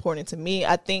really important to me.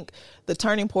 I think the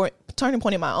turning point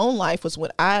in my own life was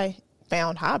when I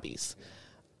found hobbies.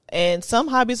 And some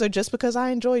hobbies are just because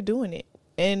I enjoy doing it,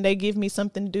 and they give me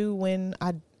something to do when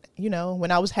I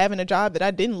was having a job that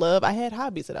I didn't love. I had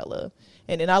hobbies that I love.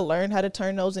 And then I learned how to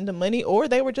turn those into money, or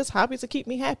they were just hobbies to keep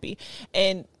me happy.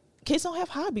 And kids don't have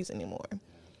hobbies anymore.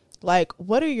 Like,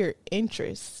 what are your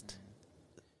interests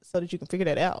so that you can figure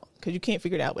that out? Because you can't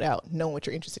figure it out without knowing what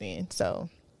you're interested in. So,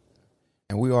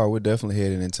 and we're definitely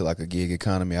heading into like a gig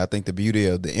economy. I think the beauty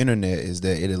of the internet is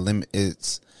that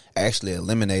it's actually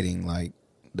eliminating like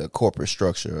the corporate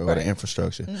structure or the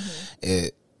infrastructure.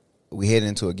 We head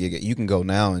into a gig. You can go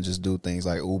now and just do things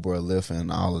like Uber or Lyft and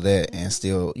all of that and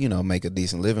still, make a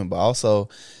decent living. But also,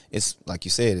 it's like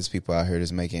you said, it's people out here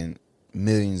that's making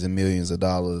millions and millions of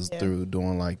dollars through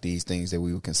doing like these things that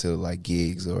we would consider like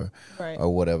gigs or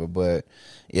whatever. But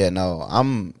yeah,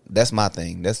 no, that's my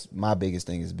thing. That's my biggest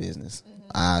thing is business.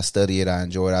 I study it. I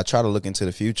enjoy it. I try to look into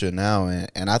the future now,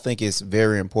 and I think it's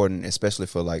very important, especially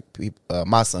for like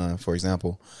my son, for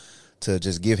example, to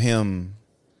just give him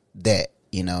that,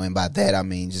 you know, and by that I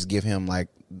mean just give him like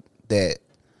that.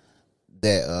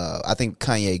 I think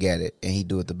Kanye got it, and he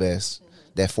do it the best.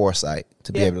 That foresight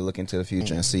to be able to look into the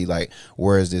future and see like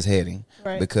where is this heading?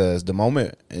 Right. Because the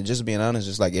moment, and just being honest,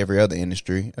 just like every other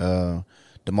industry, the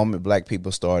moment black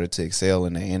people started to excel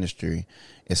in the industry,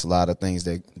 it's a lot of things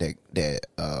that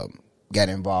got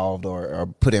involved or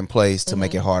put in place to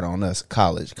make it hard on us.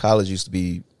 College used to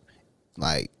be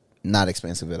like not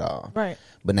expensive at all, Right.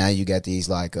 But now you got these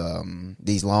like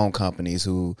these loan companies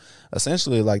who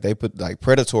essentially like they put like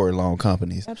predatory loan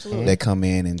companies Absolutely. that come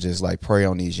in and just like prey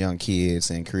on these young kids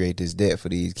and create this debt for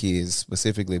these kids,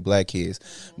 specifically black kids.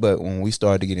 But when we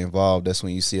started to get involved, that's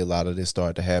when you see a lot of this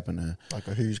start to happen. Like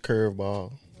a huge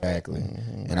curveball. Exactly.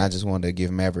 And I just wanted to give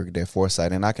Maverick that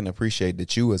foresight, and I can appreciate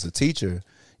that you as a teacher,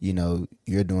 you know,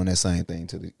 you're doing that same thing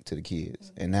to the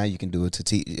kids, and now you can do it to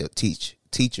teach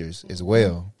teachers as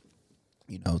well,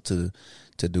 you know, to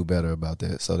do better about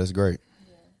that. So that's great.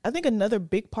 I think another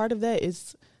big part of that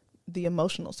is the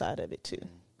emotional side of it too.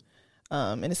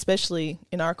 And especially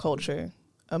in our culture,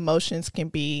 emotions can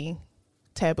be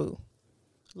taboo.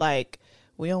 Like,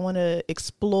 we don't want to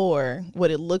explore what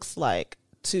it looks like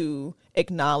to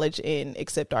acknowledge and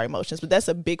accept our emotions. But that's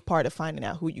a big part of finding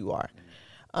out who you are.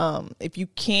 If you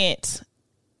can't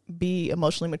be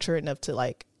emotionally mature enough to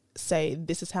like say,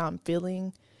 this is how I'm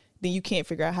feeling, then you can't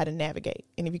figure out how to navigate.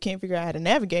 And if you can't figure out how to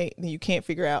navigate, then you can't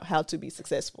figure out how to be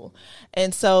successful.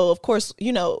 And so, of course,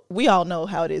 you know, we all know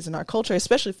how it is in our culture,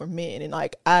 especially for men. And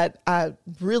like, I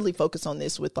really focus on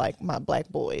this with like my black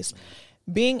boys,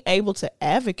 being able to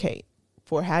advocate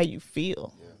for how you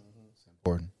feel. It's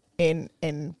important.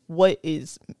 And what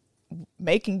is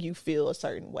making you feel a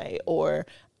certain way, or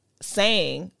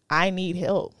saying, I need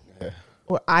help,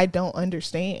 or I don't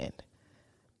understand.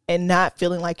 And not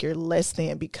feeling like you're less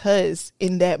than, because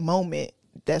in that moment,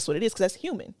 that's what it is, because that's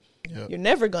human. Yep. You're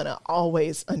never going to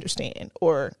always understand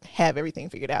or have everything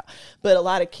figured out. But a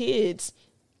lot of kids,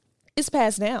 it's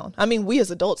passed down. I mean, we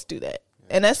as adults do that.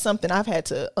 And that's something I've had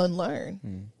to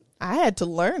unlearn. I had to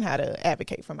learn how to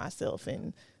advocate for myself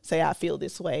and say, I feel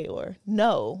this way, or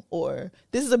no, or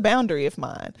this is a boundary of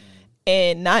mine.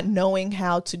 And not knowing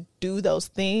how to do those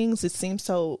things, it seems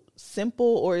so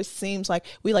simple, or it seems like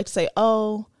we like to say,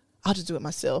 oh, I'll just do it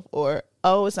myself, or,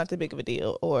 oh, it's not that big of a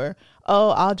deal, or,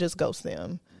 oh, I'll just ghost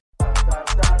them.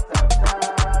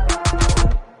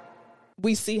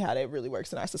 We see how that really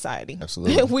works in our society.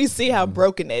 Absolutely. We see how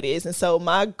broken that is. And so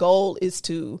my goal is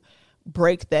to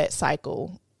break that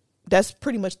cycle. That's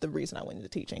pretty much the reason I went into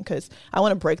teaching, because I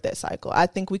want to break that cycle. I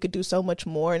think we could do so much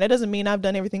more. And that doesn't mean I've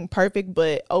done everything perfect,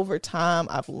 but over time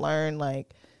I've learned like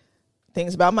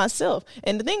things about myself.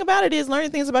 And the thing about it is,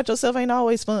 learning things about yourself ain't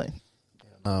always fun.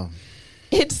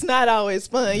 It's not always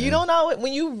fun. You don't always,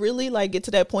 when you really like get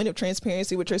to that point of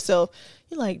transparency with yourself,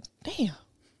 you're like, damn,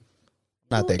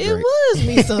 Not that it great. was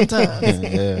me sometimes.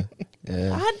 Yeah.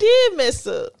 I did mess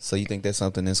up. So you think that's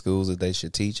something in schools that they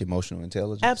should teach, emotional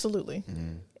intelligence? Absolutely.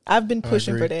 I've been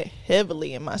pushing agree. for that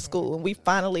heavily in my school, and we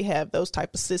finally have those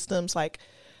type of systems. Like,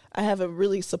 I have a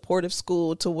really supportive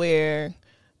school to where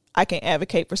I can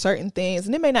advocate for certain things,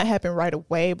 and it may not happen right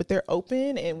away, but they're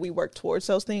open and we work towards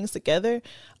those things together.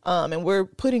 And we're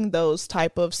putting those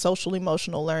type of social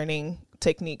emotional learning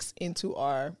techniques into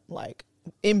our, like,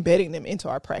 embedding them into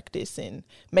our practice and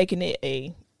making it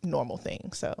a normal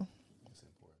thing. So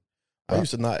I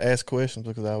used to not ask questions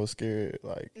because I was scared,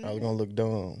 like I was gonna look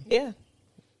dumb, yeah.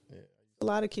 A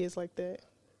lot of kids like that.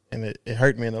 and it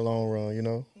hurt me in the long run, you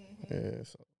know. Yeah,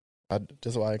 so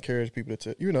that's why I encourage people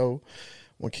to, you know,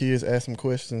 when kids ask them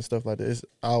questions and stuff like this,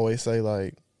 I always say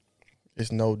like,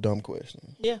 it's no dumb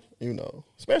question. Yeah. You know,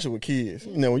 especially with kids.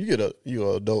 You know, when you're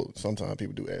an adult, sometimes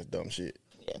people do ask dumb shit.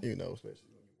 Yeah. You know, especially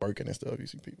when you're working and stuff, you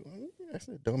see people ask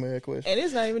a dumb ass question. And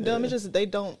it's not even dumb. It's just that they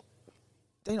don't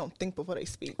think before they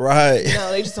speak. Right.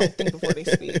 No, they just don't think before they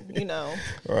speak, you know.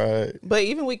 Right. But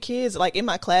even with kids, like in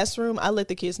my classroom, I let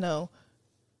the kids know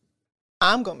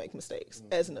I'm going to make mistakes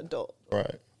as an adult.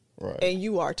 Right. Right. And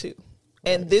you are too.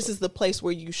 And this is the place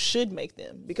where you should make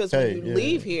them. Because when you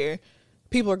leave here,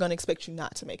 people are going to expect you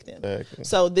not to make them. Exactly.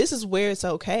 So this is where it's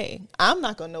okay. I'm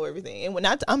not going to know everything. And when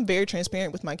I'm very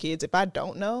transparent with my kids. If I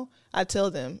don't know, I tell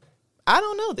them, I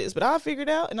don't know this, but I'll figure it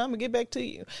out and I'm going to get back to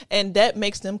you. And that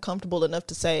makes them comfortable enough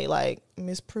to say, like,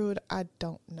 Miss Pruitt, I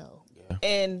don't know. Yeah.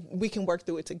 And we can work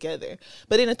through it together.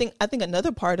 But then I think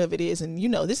another part of it is, and you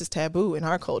know, this is taboo in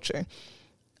our culture,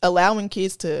 allowing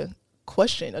kids to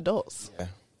question adults. Yeah.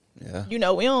 You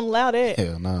know, we don't allow that.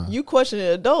 Hell nah. You question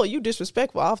an adult, you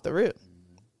disrespectful off the rip.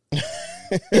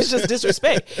 It's just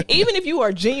disrespect. Even if you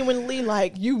are genuinely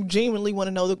you genuinely want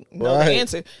to know the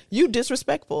answer, you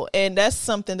disrespectful. And that's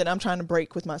something that I'm trying to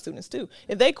break with my students too.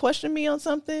 If they question me on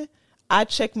something, I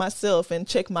check myself and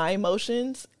check my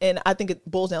emotions. And I think it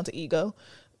boils down to ego.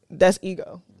 That's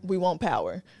ego. We want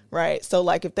power, right? So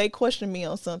like if they question me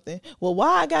on something, well, why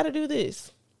I got to do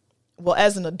this? Well,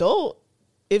 as an adult,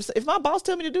 if my boss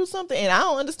tell me to do something and I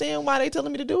don't understand why they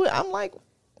telling me to do it, I'm like,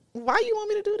 why you want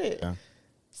me to do that? Yeah.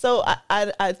 So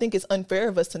I think it's unfair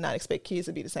of us to not expect kids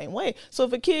to be the same way. So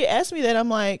if a kid asks me that, I'm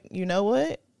like, you know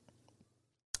what?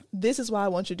 This is why I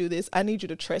want you to do this. I need you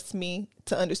to trust me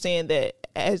to understand that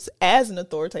as an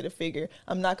authoritative figure,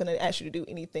 I'm not going to ask you to do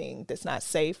anything that's not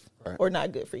safe or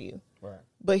not good for you. Right.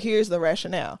 But here's the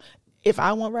rationale. If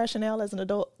I want rationale as an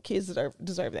adult, kids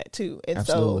deserve that too. And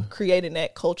so creating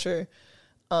that culture,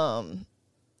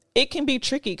 it can be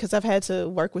tricky because I've had to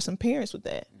work with some parents with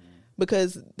that.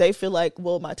 Because they feel like,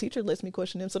 well, my teacher lets me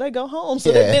question them, so they go home.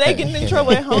 So then they get in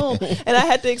trouble at home. And I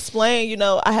had to explain,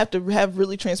 I have to have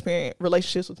really transparent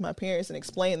relationships with my parents and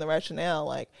explain the rationale.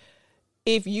 Like,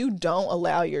 if you don't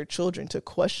allow your children to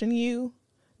question you,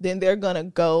 then they're going to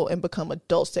go and become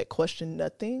adults that question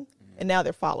nothing. And now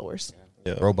they're followers.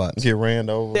 Yeah. Robots. Get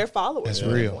ran over. They're followers.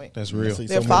 That's real. That's real.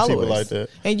 They're followers. Like that.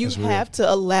 And you have to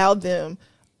allow them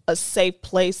a safe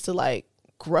place to,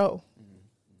 grow.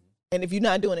 And if you're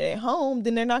not doing it at home,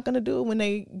 then they're not going to do it when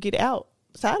they get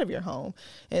outside of your home.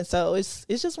 And so it's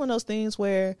just one of those things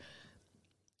where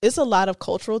it's a lot of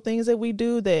cultural things that we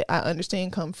do that I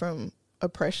understand come from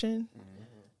oppression,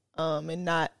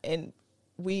 and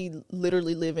we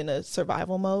literally live in a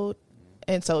survival mode.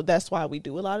 And so that's why we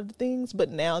do a lot of the things. But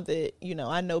now that,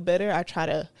 I know better, I try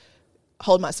to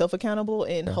hold myself accountable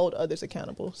and hold others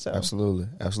accountable. So absolutely.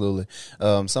 I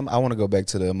want to go back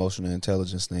to the emotional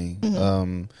intelligence thing.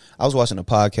 I was watching a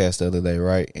podcast the other day,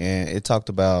 right, and it talked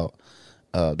about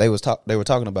they were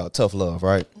talking about tough love,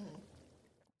 right?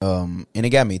 And it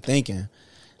got me thinking,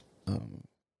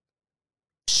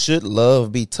 should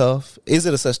love be tough? Is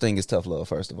it a such thing as tough love,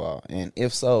 first of all? And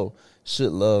if so,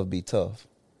 should love be tough?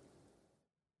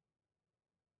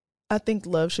 I think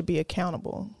love should be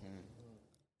accountable.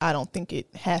 I don't think it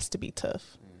has to be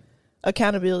tough.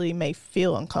 Accountability may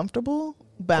feel uncomfortable,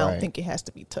 but I don't think it has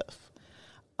to be tough.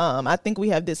 I think we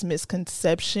have this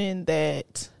misconception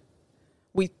that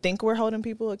we think we're holding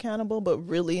people accountable, but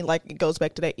really, it goes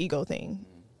back to that ego thing.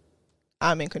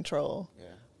 I'm in control,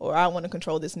 or I want to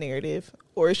control this narrative,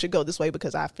 or it should go this way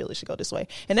because I feel it should go this way.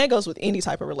 And that goes with any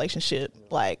type of relationship,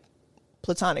 like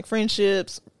platonic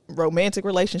friendships, romantic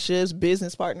relationships,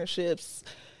 business partnerships.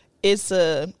 It's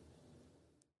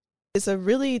a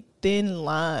really thin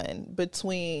line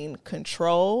between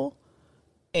control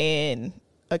and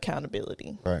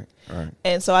accountability. Right.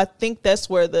 And so I think that's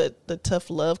where the tough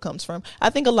love comes from. I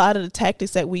think a lot of the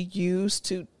tactics that we use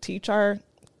to teach our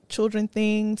children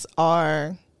things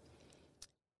are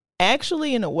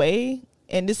actually, in a way,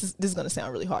 and this is going to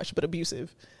sound really harsh, but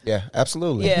abusive. Yeah,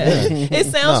 absolutely. Yeah. It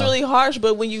sounds really harsh,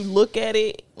 but when you look at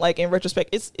it, in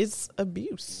retrospect, it's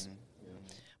abuse.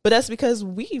 But that's because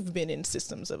we've been in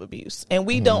systems of abuse, and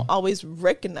we don't always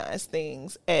recognize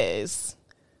things as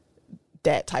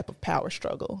that type of power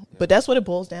struggle. But that's what it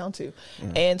boils down to.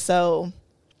 And so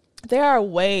there are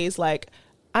ways, I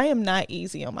am not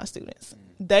easy on my students.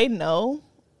 They know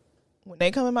when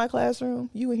they come in my classroom,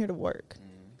 you in here to work.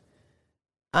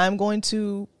 I'm going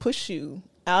to push you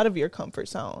out of your comfort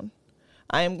zone.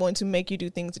 I am going to make you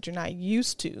do things that you're not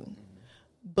used to.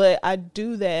 But I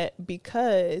do that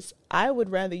because I would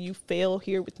rather you fail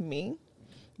here with me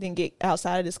than get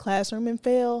outside of this classroom and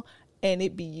fail and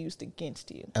it be used against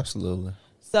you. Absolutely.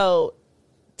 So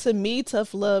to me,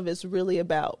 tough love is really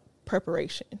about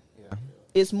preparation. Yeah.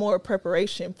 It's more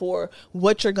preparation for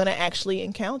what you're going to actually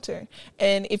encounter.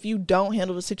 And if you don't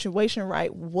handle the situation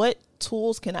right, what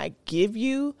tools can I give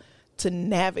you to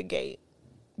navigate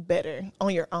better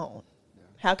on your own?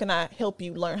 How can I help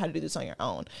you learn how to do this on your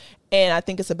own? And I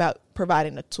think it's about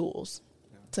providing the tools.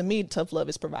 Yeah. To me, tough love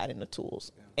is providing the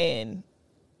tools and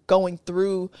going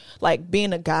through,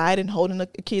 being a guide and holding a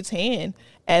kid's hand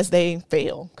as they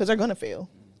fail, because they're going to fail.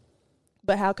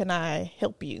 But how can I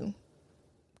help you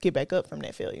get back up from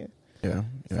that failure? Yeah.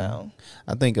 So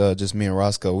I think just me and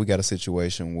Roscoe, we got a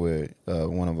situation with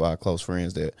one of our close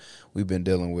friends that we've been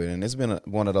dealing with. And it's been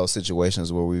one of those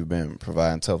situations where we've been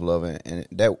providing tough love. And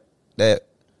that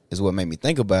is what made me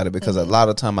think about it, because a lot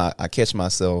of time I catch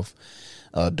myself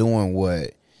doing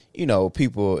what,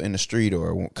 people in the street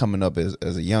or coming up as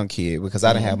a young kid, because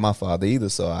I didn't have my father either.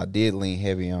 So I did lean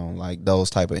heavy on those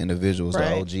type of individuals,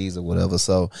 the OGs or whatever.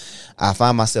 So I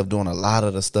find myself doing a lot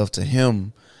of the stuff to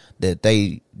him that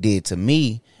they did to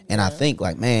me. And I think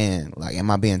like, man, like,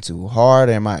 am I being too hard?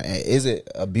 Is it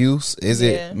abuse? Is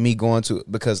it me going to,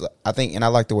 because I think, and I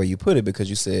like the way you put it, because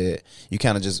you said you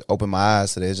kind of just opened my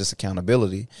eyes to that. It's just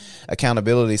accountability.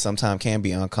 Accountability sometimes can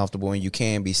be uncomfortable and you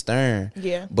can be stern.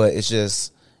 Yeah. But it's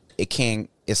just,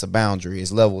 it's a boundary.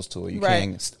 It's levels to it. You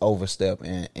can't overstep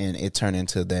and it turn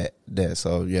into that.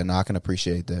 So yeah, no, I can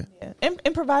appreciate that. Yeah.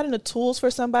 And providing the tools for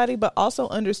somebody, but also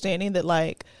understanding that,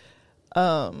 like,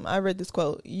 I read this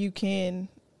quote, you can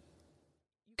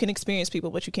experience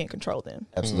people, but you can't control them.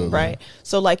 Absolutely. Right.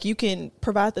 So like, you can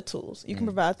provide the tools, you can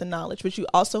provide the knowledge, but you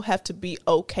also have to be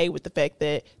okay with the fact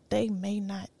that they may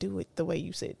not do it the way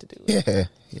you said to do it.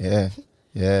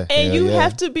 Yeah. And you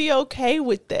have to be okay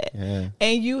with that. Yeah.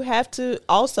 And you have to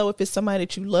also, if it's somebody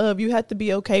that you love, you have to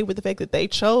be okay with the fact that they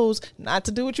chose not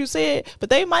to do what you said,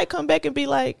 but they might come back and be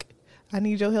like, I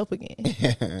need your help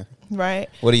again. Right.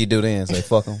 What do you do then? Say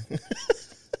fuck them.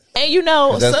 And you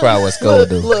know, that's probably what Skull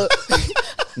do. Look,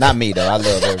 not me though. I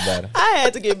love everybody. I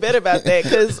had to get better about that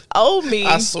because old me.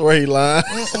 I swear he lying.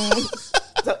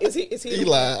 So is he? He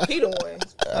lied. He the one.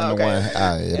 I'm the one.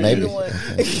 He Maybe. the one.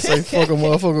 Say fuck a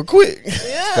motherfucker quick.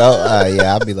 Yeah.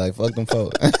 Yeah, I'd be like, fuck them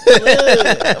folks.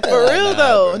 For real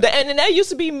though. And that used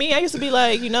to be me. I used to be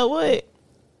like, you know what?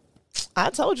 I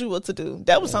told you what to do.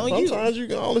 That was on you. Sometimes you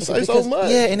can only say so much.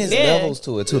 Yeah, and there's levels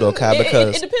to it too, though, Kai.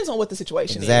 Because it depends on what the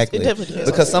situation exactly. is. It definitely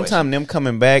depends. Because on the sometimes them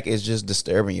coming back is just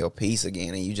disturbing your peace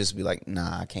again, and you just be like,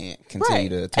 nah, I can't continue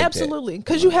to take absolutely,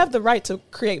 because you have the right to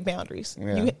create boundaries.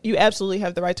 Yeah. You absolutely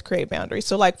have the right to create boundaries.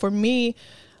 So, like for me,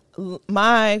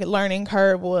 my learning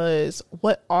curve was,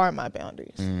 what are my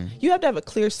boundaries? You have to have a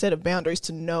clear set of boundaries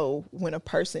to know when a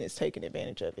person is taking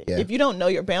advantage of it. Yeah. If you don't know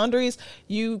your boundaries,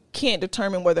 you can't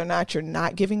determine whether or not you're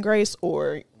not giving grace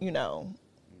or, you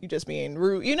just being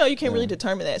rude. You can't really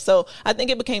determine that. So I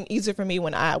think it became easier for me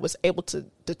when I was able to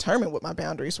determine what my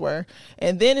boundaries were.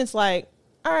 And then it's like,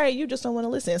 all right, you just don't want to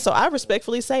listen. So I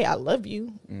respectfully say, I love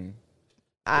you.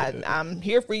 I'm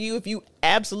here for you if you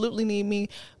absolutely need me,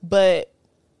 but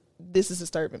this is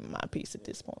disturbing my peace at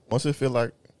this point.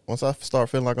 Once I start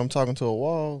feeling like I'm talking to a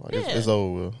wall, like it's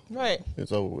over with. Right.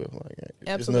 It's over with. Like, there's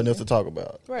Absolutely. nothing else to talk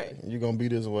about. Right. You're gonna be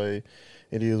this way.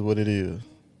 It is what it is.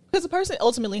 Because the person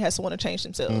ultimately has to want to change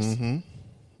themselves.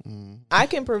 I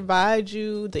can provide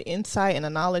you the insight and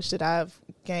the knowledge that I've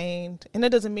gained. And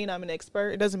that doesn't mean I'm an expert.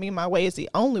 It doesn't mean my way is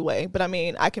the only way. But I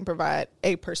mean, I can provide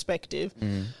a perspective.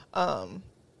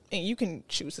 And you can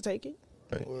choose to take it.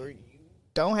 Right. Or you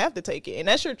don't have to take it. And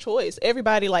that's your choice.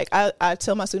 Everybody, like I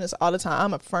tell my students all the time,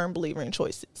 I'm a firm believer in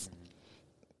choices.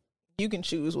 You can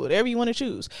choose whatever you want to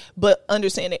choose. But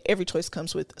understand that every choice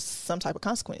comes with some type of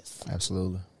consequence.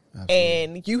 Absolutely.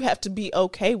 And you have to be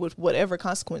okay with whatever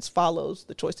consequence follows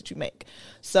the choice that you make.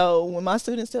 So when my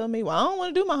students tell me, well, I don't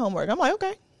want to do my homework, I'm like,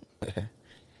 okay.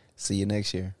 See you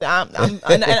next year. And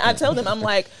I tell them, I'm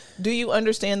like, do you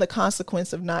understand the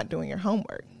consequence of not doing your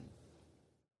homework?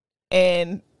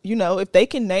 And, if they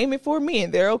can name it for me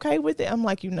and they're okay with it, I'm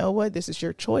like, you know what? This is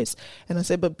your choice. And I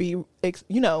said, but be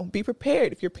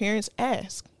prepared if your parents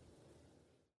ask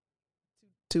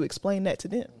to explain that to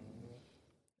them.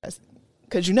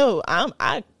 Because,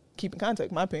 I keep in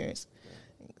contact with my parents.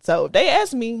 So if they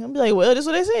ask me, I'm like, well, this is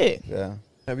what they said. Yeah.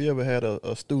 Have you ever had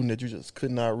a student that you just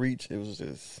could not reach? It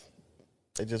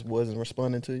just wasn't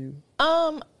responding to you?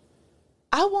 I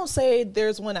won't say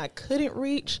there's one I couldn't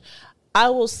reach. I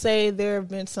will say there have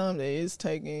been some that is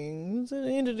taking to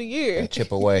the end of the year.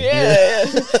 Chip away. Yeah.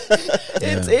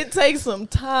 It takes some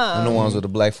time. I'm the ones with the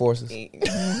black forces.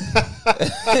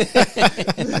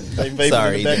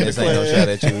 Sorry, this ain't no shot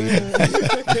at you either.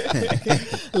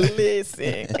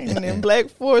 Listen, and them black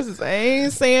forces, I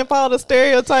ain't saying all the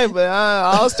stereotypes, but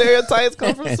all stereotypes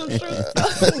come from some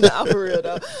truth. Nah, for real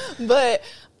though. But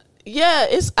yeah,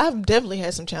 I've definitely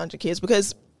had some challenging kids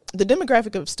because the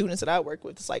demographic of students that I work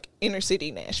with is like inner city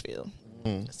Nashville.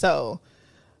 So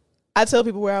I tell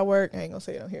people where I work. I ain't gonna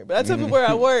say it on here, but I tell people where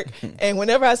I work, and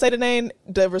whenever I say the name,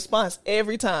 the response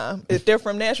every time, if they're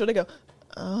from Nashville, they go,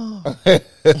 "Oh,"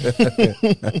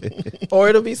 or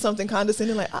it'll be something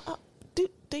condescending like, "Do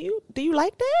you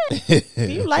like that?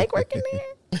 Do you like working there?"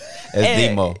 That's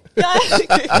Demo. That's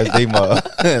Demo.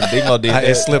 Demo did that.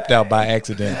 It slipped out by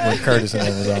accident when Curtis and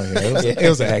them was on here. It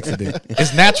was an accident.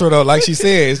 It's natural though, like she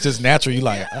said. It's just natural. You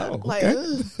like, okay.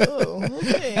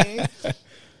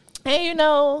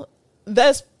 And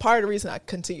that's part of the reason I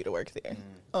continue to work there,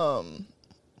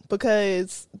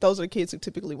 because those are the kids who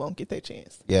typically won't get their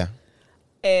chance. Yeah.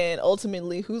 And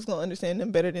ultimately, who's going to understand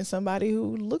them better than somebody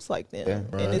who looks like them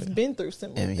Yeah, and has been through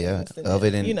similar things? Of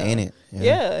it and in it.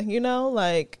 Yeah,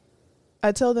 like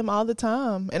I tell them all the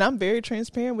time, and I'm very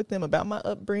transparent with them about my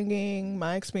upbringing,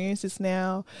 my experiences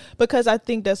now, because I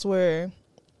think that's where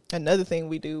another thing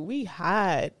we do, we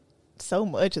hide so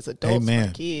much as adults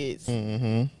from kids.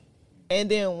 Mm-hmm. And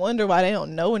then wonder why they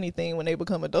don't know anything when they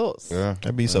become adults. Yeah,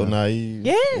 that'd be so naive.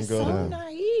 Yeah,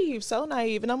 so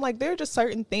naive. And I'm like, there are just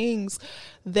certain things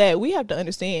that we have to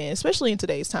understand, especially in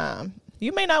today's time.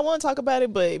 You may not want to talk about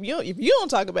it, but if you don't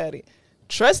talk about it,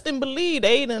 trust and believe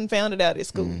they done found it out at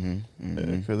school.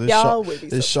 Because Y'all would be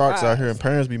there's sharks out here, and surprised.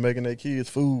 parents be making their kids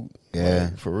food. Yeah.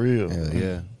 Like, for real.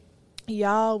 Yeah.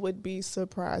 Y'all would be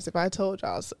surprised if I told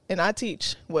y'all. And I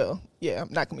teach, well, yeah,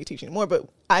 I'm not going to be teaching anymore, but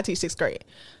I teach 6th grade.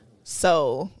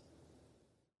 So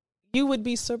you would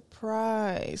be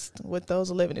surprised what those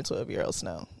 11 and 12-year-olds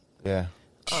know. Yeah.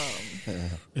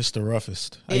 It's the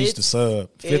roughest. I used to sub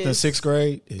 5th and 6th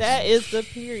grade. That is the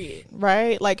period,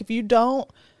 right? Like if you don't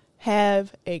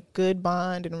have a good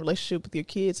bond and relationship with your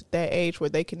kids at that age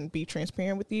where they can be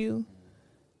transparent with you,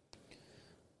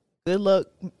 good luck,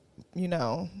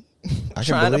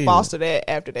 trying to foster that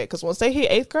after that. Because once they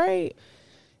hit 8th grade,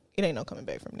 it ain't no coming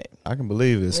back from that. I can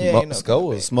believe it. Yeah, ain't no Sko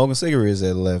was smoking cigarettes at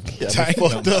 11. Yeah,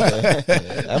 fucked up.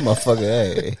 That motherfucker,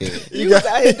 hey. You was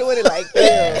out here doing it like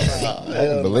that. I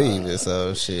can believe it,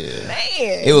 so shit. Man.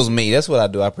 It was me. That's what I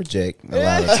do. I project a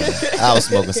lot of times. I was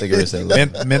smoking cigarettes at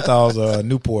 11. Menthol's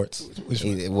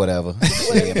Newports. Whatever.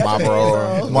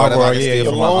 Marlboro. Marlboro, whatever I can yeah, steal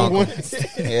the from my long uncle. ones.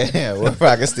 Yeah, whatever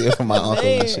I can steal from my uncle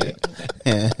and Man.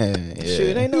 shit.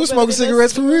 Shoot, ain't no You was better smoking than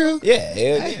cigarettes for real?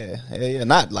 Yeah, hell yeah.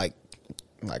 Not like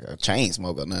a chain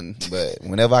smoker or nothing, but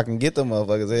whenever I can get them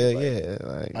motherfuckers, hell yeah.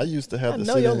 Like, I used to have I to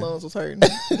know sit your in. lungs was hurting.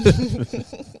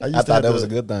 I thought that was a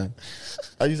good thing.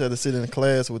 I used to have to sit in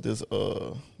class with this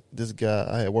guy.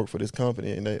 I had worked for this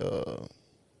company, and it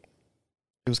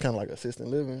was kind of like assistant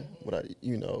living, but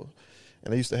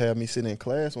and they used to have me sitting in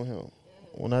class with him.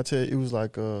 When I tell you, it was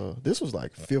like this was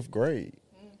like 5th grade.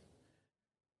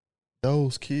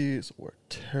 Those kids were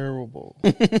terrible.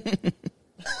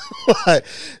 Like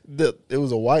it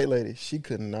was a white lady. She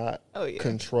could not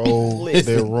control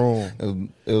Listen. their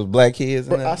room. It was black kids.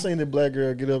 Bro, I seen the black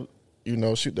girl get up.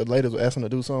 Shoot. The ladies were asking her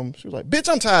to do something. She was like, "Bitch,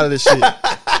 I'm tired of this shit."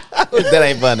 That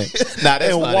ain't funny. Nah,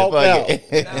 that's And funny. walked Fuck out. it.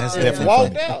 That's And definitely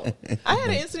walked funny. out. I had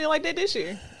an incident like that this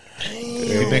year.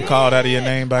 You been called out of your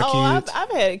name by kids? I've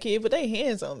had a kid, but they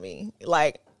hands on me.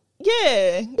 Like,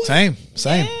 yeah. Same.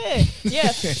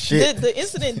 Yeah. The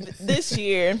incident this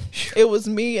year, it was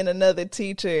me and another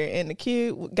teacher, and the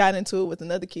kid got into it with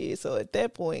another kid. So at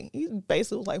that point, he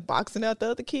basically was like boxing out the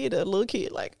other kid, the little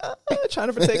kid, like trying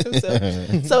to protect himself.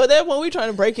 So at that point, we trying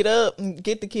to break it up and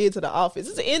get the kid to the office.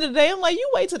 It's the end of the day. I'm like,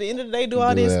 you wait till the end of the day, do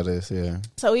all this. Yeah.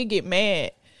 So he get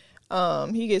mad.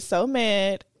 He gets so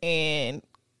mad and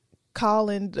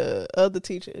calling the other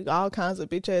teacher all kinds of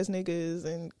bitch ass niggas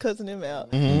and cussing him out.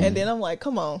 And then I'm like,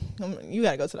 come on, you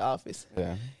gotta go to the office.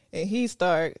 Yeah. And he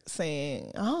start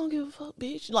saying, I don't give a fuck,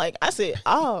 bitch. Like I said,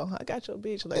 oh, I got your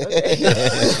bitch. Like, okay.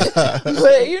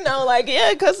 But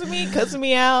like, cussing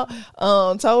me out.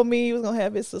 Told me he was gonna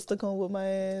have his sister come with my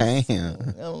ass.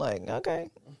 Damn. I'm like, okay.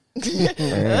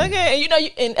 Okay,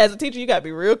 and and as a teacher, you gotta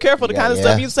be real careful the kind of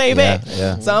stuff you say back.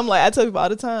 Yeah. So I'm like, I tell people all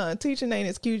the time, teaching ain't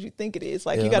as cute as you think it is.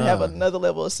 Like you gotta have another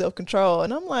level of self control.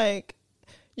 And I'm like,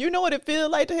 you know what it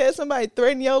feels like to have somebody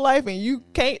threaten your life and you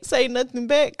can't say nothing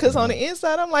back? Because on the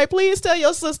inside, I'm like, please tell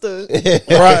your sister. Right.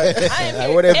 I am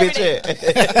here Where that every bitch day.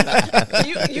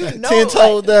 at? You know, 10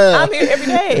 toes down. I'm here every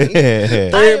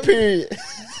day. Third period.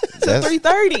 To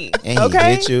 3:30. And he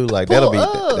Okay, hit you like Pull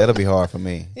that'll up. be hard for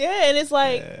me. Yeah, and it's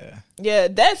like, yeah,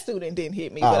 that student didn't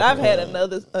hit me, but I've had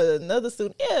another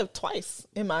student, twice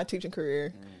in my teaching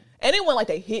career, and it wasn't like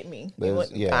they hit me. But it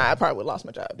was- I probably would have lost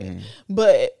my job then.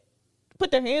 But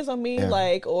put their hands on me,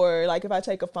 or like if I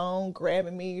take a phone,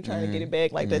 grabbing me, trying to get it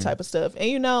back, like that type of stuff.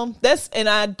 And and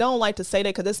I don't like to say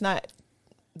that because it's not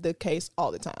the case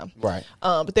all the time, Right.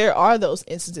 But there are those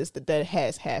instances that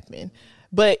has happened.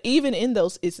 But even in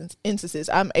those instances,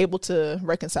 I'm able to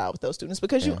reconcile with those students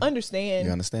because you understand.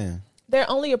 You understand? They're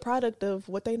only a product of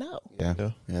what they know.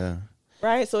 Yeah.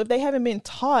 Right? So if they haven't been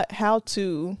taught how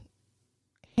to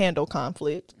handle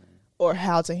conflict or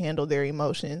how to handle their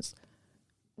emotions,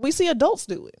 we see adults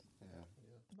do it.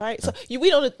 Right? So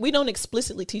we don't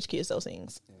explicitly teach kids those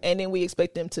things. And then we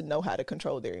expect them to know how to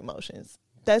control their emotions.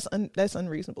 That's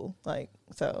unreasonable.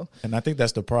 And I think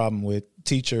that's the problem with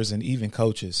teachers and even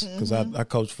coaches, because I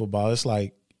coach football. It's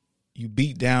like you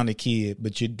beat down the kid,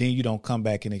 but then you don't come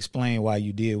back and explain why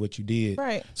you did what you did.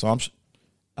 Right. So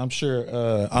I'm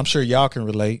sure y'all can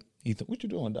relate. Ethan, what you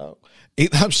doing, dog?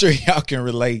 I'm sure y'all can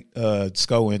relate,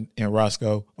 Sco and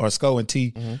Roscoe, or Sco and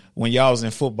T. When y'all was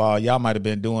in football, y'all might have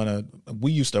been doing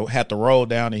we used to have to roll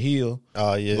down a hill,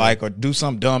 Oh yeah. like, or do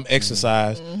some dumb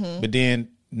exercise, but then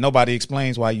nobody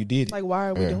explains why you did it. Like, why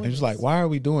are we doing It was this? like, why are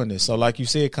we doing this? So like you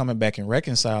said, coming back and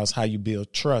reconciles how you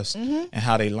build trust and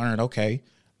how they learn, okay,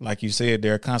 like you said,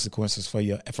 there are consequences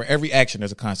for every action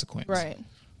there's a consequence. Right.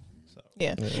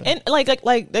 Yeah. And like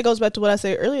that goes back to what I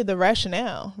said earlier, the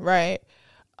rationale, right?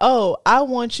 Oh, I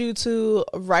want you to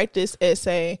write this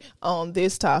essay on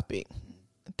this topic.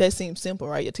 That seems simple,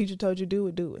 right? Your teacher told you do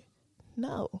it.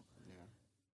 No.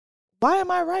 Why am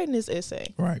I writing this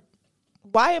essay? Right.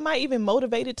 Why am I even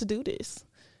motivated to do this?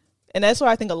 And that's where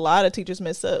I think a lot of teachers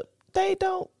mess up. They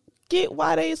don't get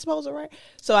why they supposed to write.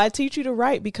 So I teach you to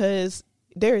write because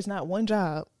there is not one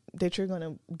job that you're going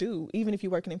to do, even if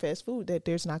you're working in fast food, that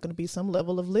there's not going to be some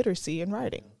level of literacy in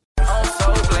writing. I'm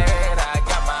so glad I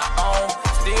got my own,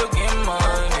 still getting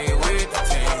money with the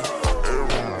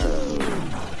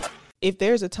team. If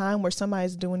there's a time where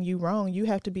somebody's doing you wrong, you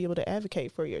have to be able to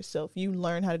advocate for yourself. You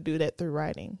learn how to do that through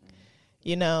writing.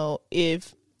 You know,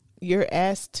 if you're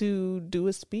asked to do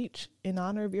a speech in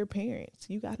honor of your parents,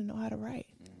 you got to know how to write.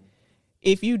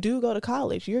 If you do go to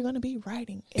college, you're going to be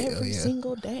writing every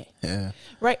single day. Yeah.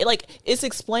 Right? Like, it's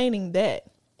explaining that.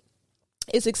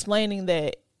 It's explaining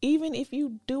that even if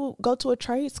you do go to a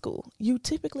trade school, you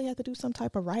typically have to do some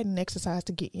type of writing exercise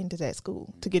to get into that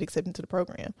school, to get accepted into the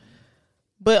program.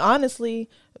 But honestly,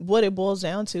 what it boils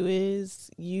down to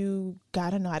is you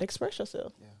got to know how to express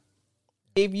yourself. Yeah.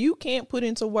 If you can't put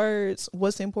into words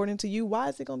what's important to you, why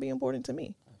is it going to be important to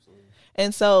me? Absolutely.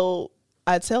 And so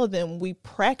I tell them we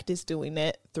practice doing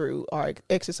that through our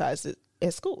exercises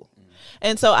at school.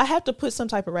 And so I have to put some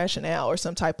type of rationale or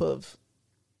some type of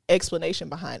explanation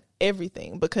behind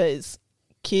everything because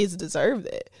kids deserve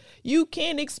that. You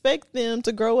can't expect them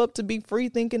to grow up to be free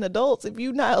thinking adults if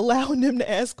you're not allowing them to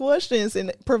ask questions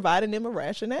and providing them a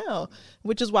rationale,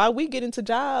 which is why we get into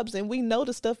jobs and we know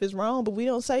the stuff is wrong, but we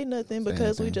don't say nothing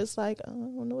because we just like, oh, I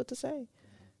don't know what to say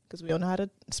because we don't know how to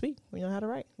speak. We don't know how to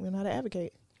write. We don't know how to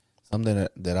advocate. Something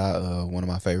that I one of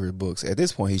my favorite books. At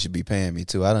this point, he should be paying me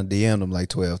too. I done DM'd him like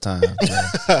 12 times.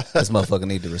 So this motherfucker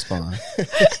need to respond.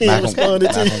 Malcolm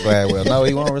Gladwell. No,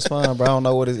 he won't respond, bro. I don't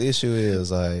know what his issue is.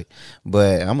 Like,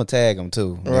 but I'm gonna tag him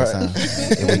too next time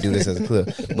if we do this as a clip.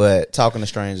 But Talking to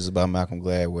Strangers about Malcolm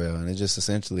Gladwell, and it's just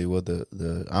essentially what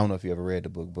the I don't know if you ever read the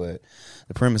book, but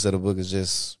the premise of the book is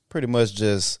just pretty much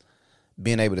just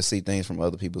being able to see things from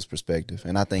other people's perspective.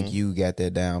 And I think you got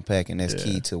that down pack, and that's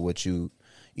key to what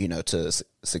you know, to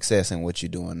success in what you're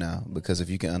doing now. Because if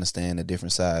you can understand the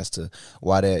different sides to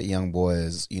why that young boy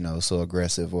is, you know, so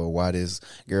aggressive, or why this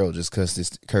girl just cursed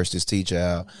his teacher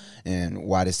out, and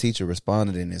why this teacher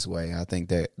responded in this way, I think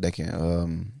that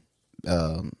can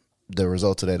the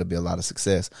result of that will be a lot of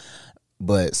success.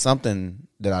 But something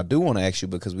that I do want to ask you,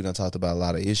 because we done talked about a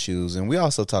lot of issues, and we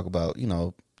also talk about, you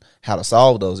know, how to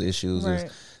solve those issues,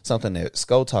 is something that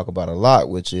Sco talk about a lot,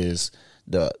 which is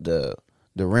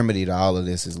the remedy to all of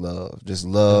this is love. Just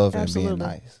love and being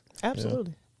nice.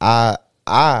 Absolutely. I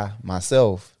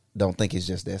myself don't think it's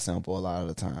just that simple a lot of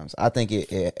the times. I think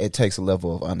it takes a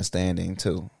level of understanding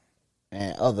too,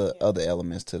 and other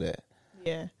elements to that.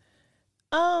 Yeah.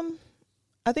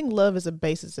 I think love is the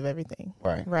basis of everything.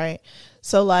 Right. Right.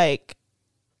 So like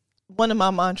one of my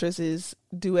mantras is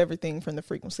do everything from the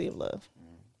frequency of love.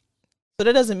 So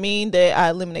that doesn't mean that I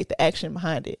eliminate the action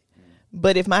behind it.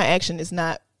 But if my action is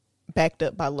not backed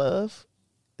up by love,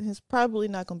 it's probably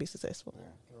not going to be successful.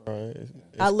 Right.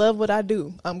 I love what I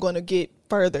do. I'm going to get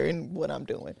further in what I'm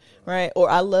doing, right?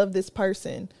 Or I love this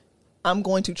person. I'm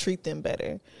going to treat them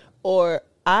better. Or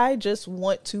I just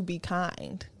want to be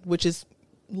kind, which is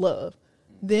love.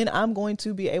 Then I'm going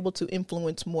to be able to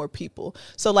influence more people.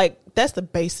 So like that's the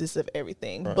basis of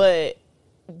everything. Right. But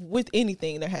with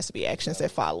anything, there has to be actions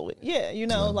that follow it. Yeah, you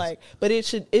know, like, but it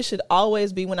should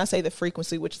always be, when I say the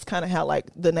frequency, which is kind of how like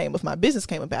the name of my business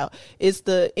came about, it's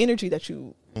the energy that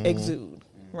you exude,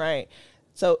 right?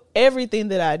 So everything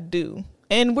that I do,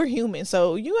 and we're human,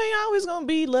 so you ain't always gonna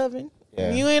be loving,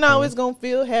 you ain't always gonna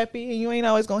feel happy, and you ain't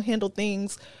always gonna handle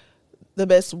things the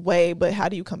best way. But how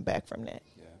do you come back from that?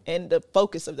 And the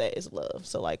focus of that is love.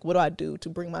 So like, what do I do to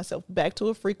bring myself back to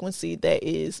a frequency that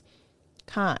is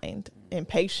kind and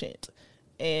patient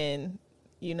and,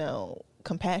 you know,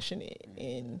 compassionate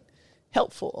and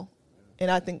helpful?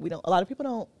 And I think a lot of people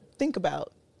don't think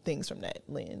about things from that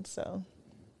lens. So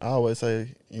I always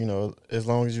say, you know, as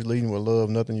long as you're leading with love,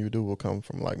 nothing you do will come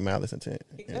from like malice intent.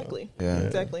 Exactly. You know?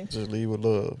 Exactly. Just lead with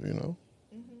love, you know.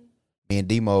 Me and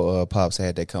Demo Pops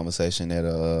had that conversation at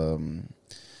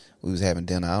we was having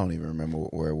dinner. I don't even remember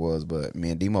where it was, but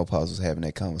me and Demo Pops was having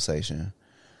that conversation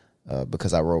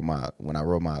because when I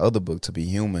wrote my other book, To Be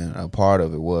Human, a part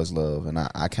of it was love, and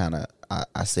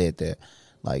I said that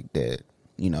like that,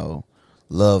 you know,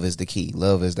 love is the key,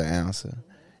 love is the answer.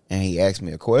 And he asked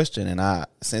me a question, and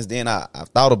since then I've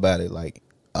thought about it like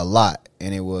a lot,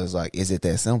 and it was like, is it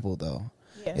that simple though?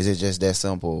 Yeah. Is it just that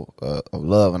simple of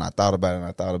love? And I thought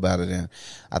about it, and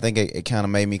I think it kind of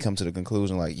made me come to the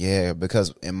conclusion, like, yeah,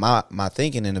 because in my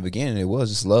thinking in the beginning, it was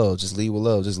just love, just lead with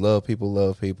love, just love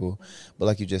people. But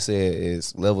like you just said,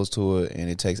 it's levels to it, and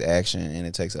it takes action, and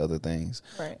it takes other things.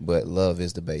 Right. But love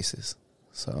is the basis.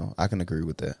 So I can agree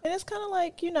with that. And it's kind of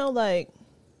like, you know, like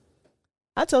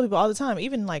I tell people all the time,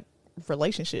 even like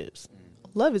relationships,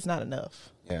 love is not enough.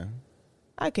 Yeah.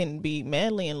 I can be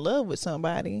madly in love with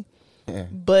somebody, yeah,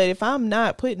 but if I'm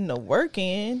not putting the work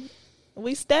in,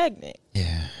 we stagnant.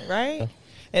 Yeah. Right?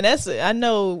 And I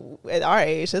know at our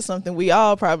age, that's something we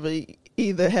all probably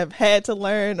either have had to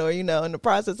learn or, you know, in the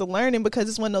process of learning, because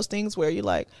it's one of those things where you're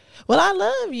like, well, I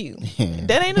love you.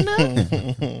 That ain't enough.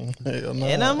 Hell no.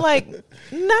 And I'm like,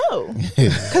 no,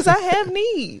 because I have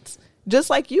needs. Just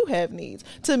like you have needs.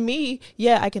 To me,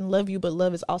 yeah, I can love you, but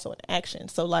love is also an action.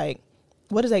 So, like,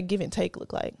 what does that give and take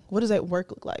look like? What does that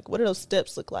work look like? What do those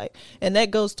steps look like? And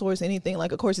that goes towards anything.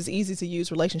 Like, of course, it's easy to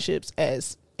use relationships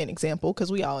as an example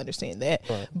because we all understand that.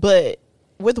 Right. But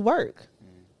with work,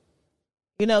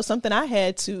 you know, something I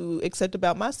had to accept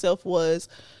about myself was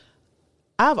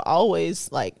I've always,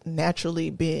 like, naturally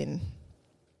been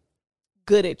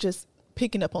good at just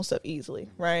picking up on stuff easily,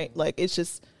 right? Like, it's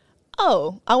just,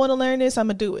 oh, I want to learn this, I'm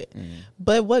going to do it.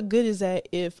 But what good is that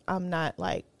if I'm not,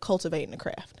 like, cultivating the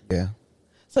craft? Yeah.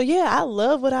 So, yeah, I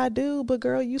love what I do, but,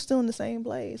 girl, you still in the same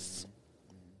place.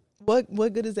 What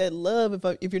good is that love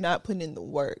if you're not putting in the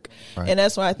work? Right. And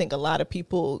that's why I think a lot of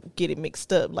people get it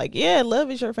mixed up. Like, yeah, love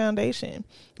is your foundation.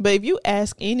 But if you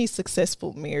ask any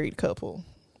successful married couple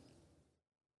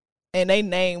and they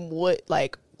name what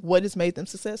has made them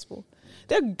successful,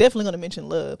 they're definitely going to mention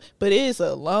love, but it is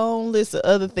a long list of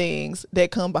other things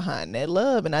that come behind that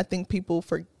love. And I think people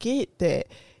forget that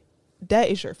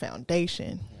is your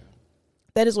foundation. Yeah.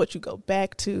 That is what you go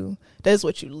back to. That is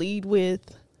what you lead with.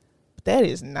 That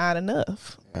is not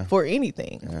enough for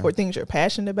anything, for things you're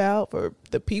passionate about, for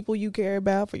the people you care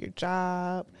about, for your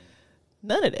job,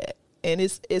 none of that. And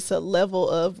it's a level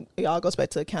of, it all goes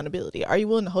back to accountability. Are you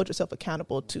willing to hold yourself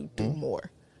accountable to do more?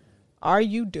 Are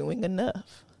you doing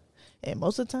enough? And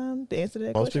most of the time, the answer to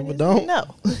that question is no.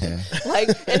 Yeah.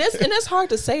 And it's hard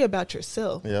to say about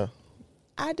yourself. Yeah.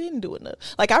 I didn't do enough.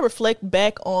 Like, I reflect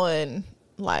back on,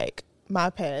 like,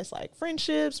 my past, like,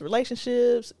 friendships,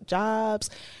 relationships, jobs,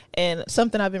 and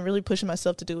something I've been really pushing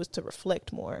myself to do is to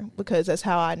reflect more, because that's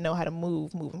how I know how to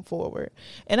moving forward.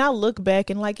 And I look back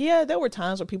and, like, yeah, there were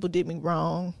times where people did me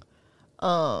wrong,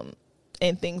 and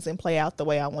things didn't play out the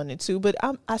way I wanted to, but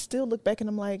I still look back and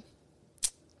I'm like,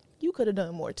 you could have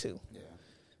done more too. Yeah.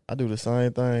 I do the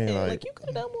same thing. Yeah, like you could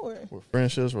have done more. With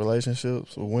friendships,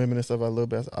 relationships, with women and stuff, I look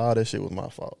back, all that shit was my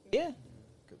fault. Yeah.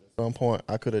 At some point,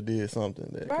 I could have did something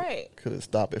that could have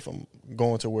stopped it from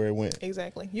going to where it went.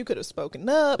 Exactly. You could have spoken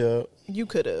up. Yeah. You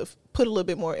could have put a little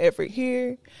bit more effort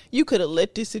here. You could have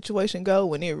let this situation go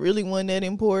when it really wasn't that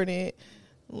important.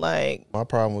 Like, my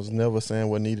problem was never saying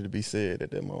what needed to be said at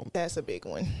that moment. That's a big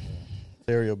one.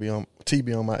 Terry be on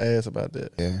my ass about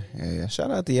that. Yeah.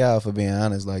 Shout out to y'all for being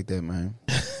honest like that, man.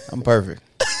 I'm perfect.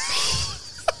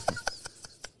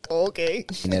 Okay.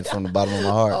 And that from the bottom of my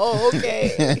heart. Oh,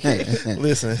 okay.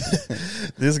 Listen,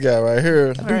 this guy right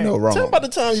here. Do no wrong. Tell him about the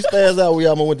time you spazzed out when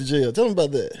y'all went to jail. Tell him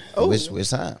about that. Oh. Which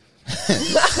time?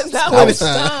 I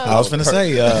was finna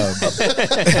say,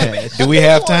 do we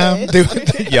have time?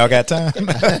 Y'all got time?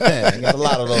 I got a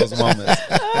lot of those moments,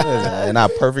 and I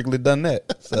perfectly done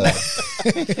that. So.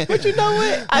 But you know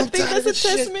what? I think that's a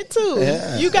testament too.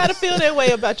 Yeah. You got to feel that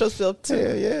way about yourself too.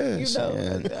 Yeah. You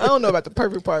know, I don't know about the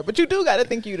perfect part, but you do got to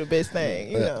think you the best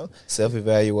thing. You know,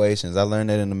 self-evaluations. I learned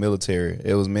that in the military.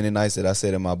 It was many nights that I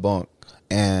sat in my bunk,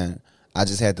 and I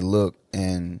just had to look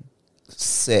and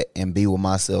sit and be with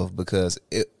myself, because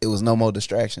it was no more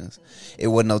distractions. It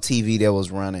wasn't no TV that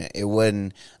was running. It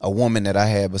wasn't a woman that I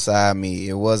had beside me.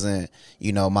 It wasn't,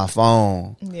 my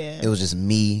phone. Yeah. It was just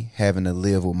me having to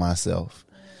live with myself.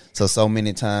 So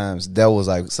many times that was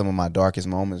like some of my darkest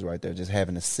moments right there, just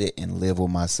having to sit and live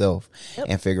with myself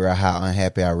and figure out how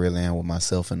unhappy I really am with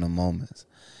myself in the moments.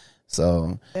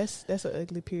 So that's an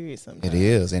ugly period sometimes. It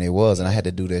is, and it was, and I had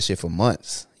to do that shit for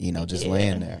months, just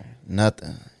laying there.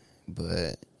 Nothing.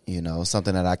 But,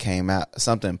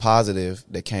 something positive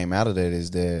that came out of that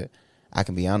is that I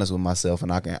can be honest with myself,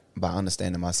 and I can, by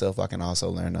understanding myself, I can also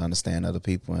learn to understand other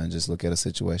people and just look at a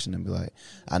situation and be like,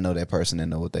 I know that person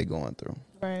and know what they're going through.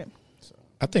 Right.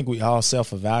 I think we all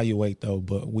self-evaluate though,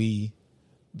 but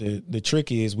the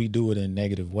trick is we do it in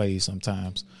negative ways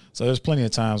sometimes. So there's plenty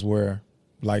of times where,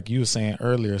 like you were saying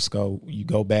earlier, Sco, you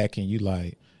go back and you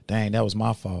like, dang, that was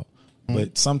my fault.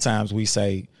 But sometimes we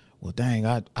say, well, dang,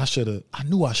 I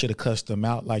knew I should have cussed them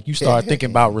out. Like you start thinking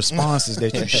about responses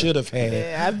that you should have had.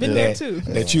 Yeah, I've been there too.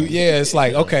 It's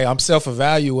like, okay, I'm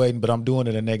self-evaluating, but I'm doing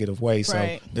it a negative way. So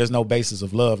Right. there's no basis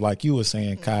of love, like you were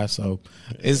saying, Kai. So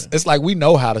it's like we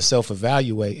know how to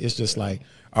self-evaluate. It's just like,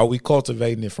 are we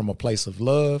cultivating it from a place of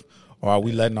love, or are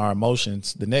we letting our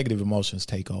emotions, the negative emotions,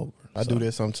 take over? I do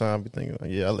that sometimes. Be thinking,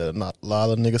 like, yeah, I let a lot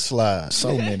of niggas slide.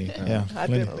 So many, yeah. I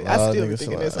plenty. definitely. I still be niggas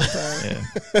thinking that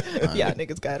sometimes. Y'all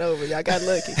niggas got over. Y'all got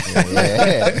lucky.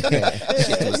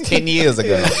 Shit, it was 10 years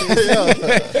ago.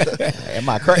 Am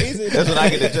I crazy? That's what I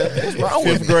get to judge. What's wrong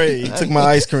with Fifth grade, took my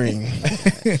ice cream.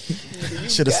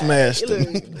 Should have smashed Look,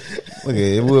 it. Look,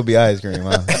 it will be ice cream,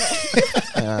 huh?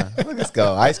 Let's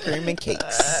go. Ice cream and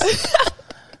cakes.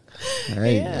 There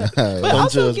you yeah. go. But Don't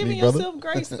also judge giving me, brother. yourself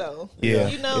grace, though. Yeah.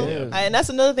 You know, Yeah. and that's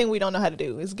another thing we don't know how to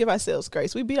do is give ourselves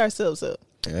grace. We beat ourselves up.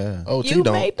 Yeah. Oh, You you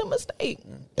don't. made the mistake.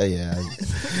 Yeah.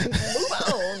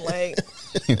 Move on. Like,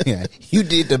 Yeah. You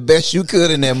did the best you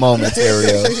could in that moment,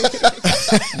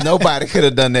 Terrio. Nobody could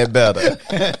have done that better.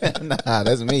 Nah,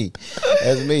 that's me.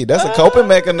 That's me. That's a coping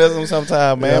mechanism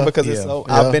sometimes, man, Yeah. because it's Yeah. so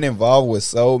Yeah. I've been involved with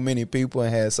so many people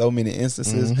and had so many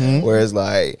instances where it's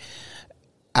like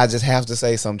I just have to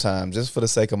say sometimes, just for the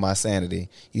sake of my sanity,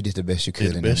 you did the best you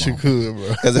could in that Best you moment. could, bro.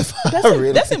 Because if that's, I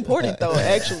really, that's important, though,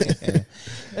 actually.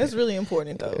 That's really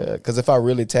important, though. because if I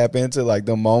really tap into like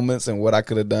the moments and what I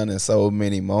could have done in so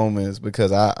many moments,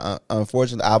 because I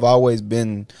unfortunately I've always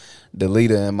been the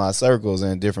leader in my circles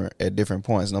and at different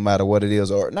points, no matter what it is,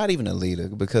 or not even a leader,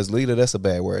 because leader, that's a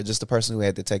bad word. Just the person who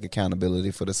had to take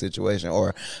accountability for the situation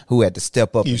or who had to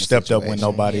step up. You in the stepped up when situation.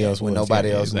 nobody else when was. nobody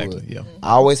Yeah, else exactly. would. Yeah. I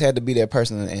always had to be that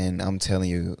person, and I'm telling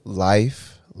you,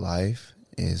 life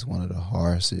is one of the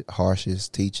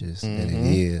harshest teachers that it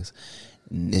is.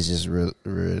 It's just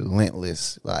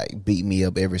relentless, like beat me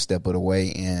up every step of the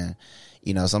way. And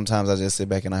you know, sometimes I just sit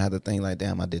back and I have to think like,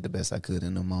 damn, I did the best I could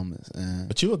in the moments. And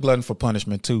But you a glutton for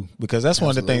punishment too, because that's one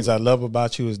of the things I love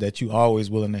about you is that you always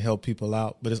willing to help people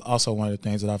out. But it's also one of the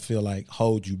things that I feel like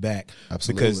hold you back.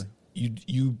 Absolutely. Because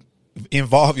you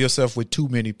involve yourself with too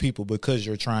many people because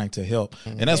you're trying to help.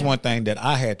 And that's one thing that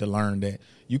I had to learn, that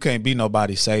you can't be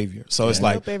nobody's savior. So it's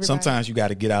like Help everybody. sometimes you got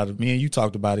to get out of, me and you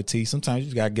talked about it, T. Sometimes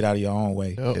you got to get out of your own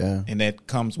way. yeah. And that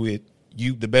comes with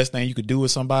you. The best thing you could do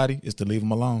with somebody is to leave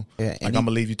them alone. Yeah, Like and I'm going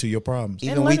to leave you to your problems.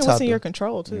 Even And we learning what's talked in your to-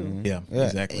 control, too. Yeah, Yeah,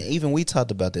 exactly. Even we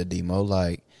talked about that, Demo.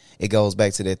 Like it goes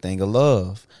back to that thing of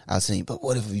love. I seen, but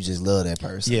what if you just love that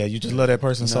person? Yeah, you just love that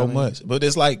person so what I mean? much. But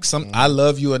it's like I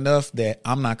love you enough that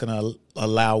I'm not gonna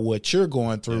allow what you're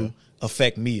going through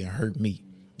affect me and hurt me.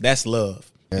 That's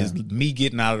love. It's me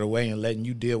getting out of the way and letting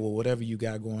you deal with whatever you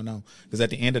got going on. Because at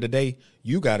the end of the day,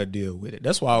 you got to deal with it.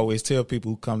 That's why I always tell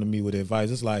people who come to me with advice,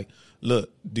 it's like,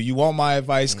 look, do you want my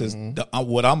advice? Because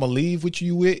what I'm going to leave with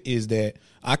you with is that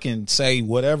I can say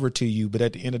whatever to you, but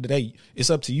at the end of the day, it's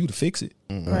up to you to fix it.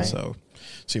 Right. So,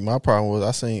 See, my problem was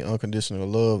I seen unconditional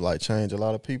love like change a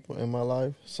lot of people in my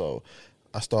life. So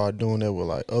I started doing that with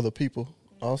like other people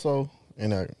also,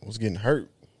 and I was getting hurt.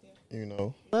 You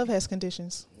know, Love has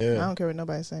conditions. Yeah. I don't care what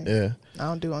nobody's saying. yeah, I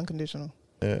don't do unconditional.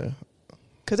 yeah,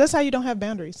 Because that's how you don't have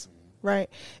boundaries, right?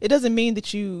 It doesn't mean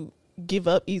that you give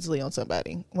up easily on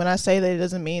somebody. When I say that, it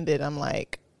doesn't mean that I'm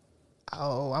like,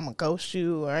 oh, I'm going to ghost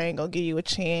you, or I ain't going to give you a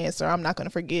chance, or I'm not going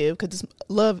to forgive. Because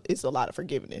love is a lot of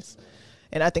forgiveness.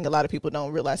 And I think a lot of people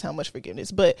don't realize how much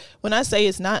forgiveness. But when I say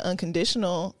it's not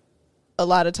unconditional, a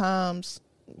lot of times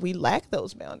we lack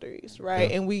those boundaries, right?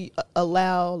 Yeah. And we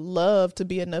allow love to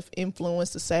be enough influence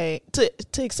to say, to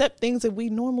accept things that we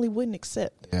normally wouldn't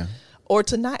accept. Yeah. Or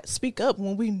to not speak up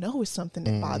when we know it's something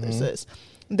that bothers us.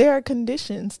 There are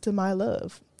conditions to my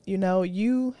love. You know,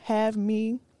 you have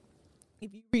me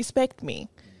if you respect me,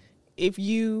 if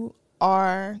you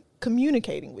are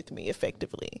communicating with me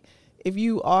effectively, if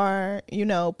you are, you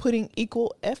know, putting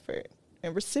equal effort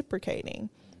and reciprocating,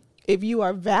 if you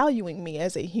are valuing me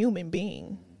as a human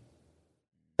being.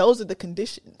 Those are the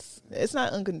conditions. It's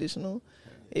not unconditional.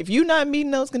 If you're not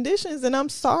meeting those conditions, then I'm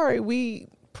sorry. We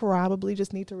probably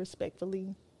just need to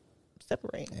respectfully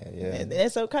separate. Yeah. And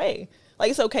it's okay.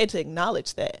 Like, it's okay to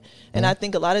acknowledge that. And I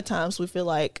think a lot of times we feel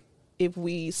like if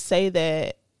we say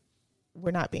that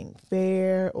we're not being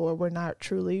fair or we're not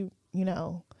truly, you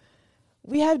know,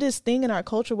 we have this thing in our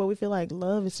culture where we feel like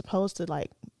love is supposed to like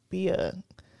be a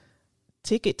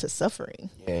ticket to suffering.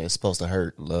 Yeah, it's supposed to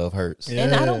hurt. Love hurts. Yeah.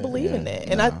 And I don't believe in that.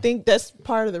 And I no. think that's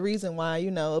part of the reason why,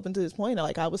 you know, up until this point,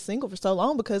 like I was single for so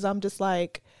long, because I'm just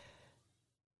like,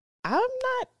 I'm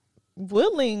not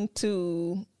willing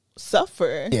to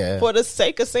suffer for the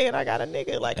sake of saying I got a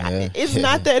nigga. Like it's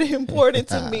not that important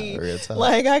to me. Real talk.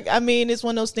 Like I mean, it's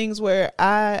one of those things where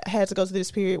I had to go through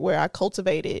this period where I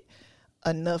cultivated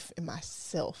enough in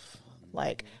myself.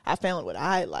 Like I found what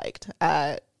I liked.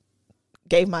 I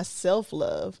gave myself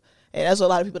love. And that's what a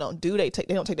lot of people don't do. They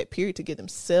don't take that period to give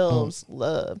themselves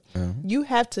love. You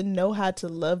have to know how to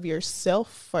love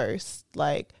yourself first,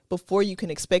 like before you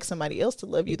can expect somebody else to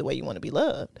love you the way you want to be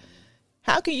loved.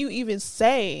 How can you even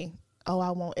say, "Oh, I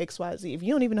want X, Y, Z," if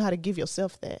you don't even know how to give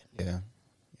yourself that? Yeah.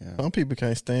 Some people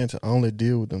can't stand to only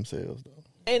deal with themselves,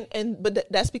 though.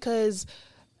 But that's because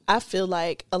I feel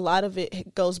like a lot of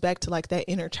it goes back to like that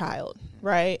inner child,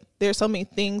 right? There's so many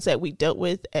things that we dealt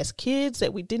with as kids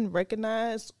that we didn't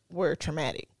recognize were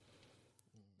traumatic.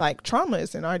 Like trauma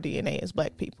is in our DNA as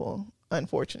Black people,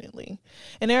 unfortunately.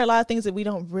 And there are a lot of things that we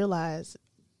don't realize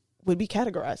would be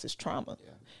categorized as trauma.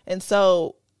 Yeah. And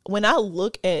so when I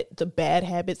look at the bad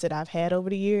habits that I've had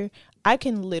over the year, I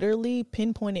can literally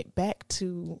pinpoint it back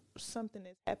to something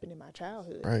that's happened in my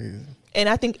childhood. Right. And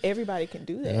I think everybody can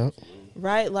do that,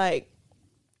 right? Like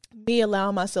me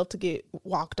allowing myself to get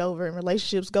walked over in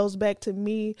relationships goes back to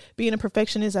me being a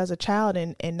perfectionist as a child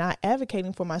and not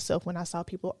advocating for myself when I saw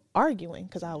people arguing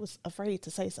because I was afraid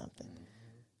to say something,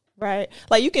 right?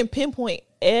 Like you can pinpoint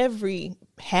every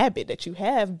habit that you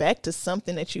have back to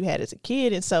something that you had as a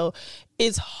kid. And so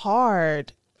it's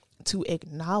hard to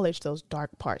acknowledge those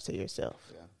dark parts of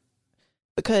yourself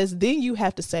because then you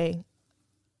have to say,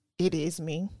 it is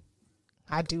me.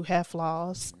 I do have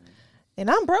flaws and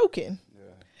I'm broken.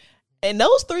 And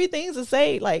those three things to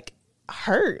say like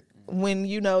hurt when,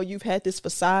 you know, you've had this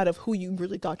facade of who you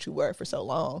really thought you were for so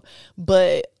long.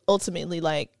 But ultimately,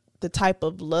 like the type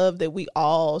of love that we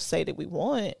all say that we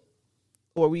want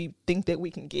or we think that we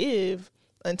can give,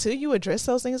 until you address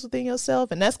those things within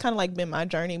yourself. And that's kind of like been my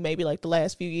journey, maybe like the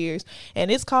last few years. And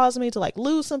it's caused me to like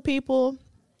lose some people.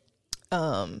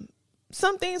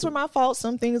 Some things were my fault.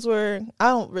 Some things were, I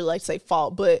don't really like to say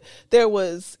fault, but there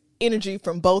was energy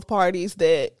from both parties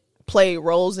that played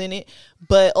roles in it.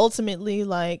 But ultimately,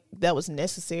 like that was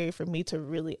necessary for me to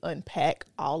really unpack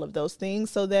all of those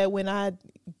things so that when I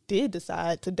did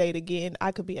decide to date again,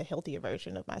 I could be a healthier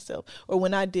version of myself. Or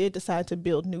when I did decide to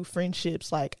build new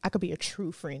friendships, like I could be a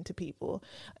true friend to people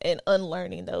and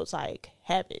unlearning those like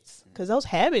habits. Because those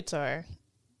habits are,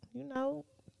 you know,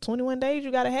 21 days,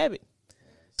 you got a habit.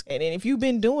 And then if you've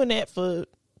been doing that for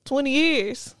 20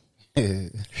 years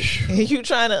and you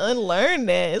trying to unlearn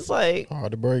that, it's like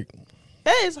hard to break.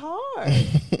 That is hard.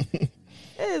 It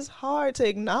is hard to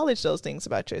acknowledge those things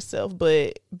about yourself,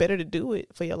 but better to do it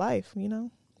for your life, you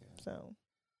know? So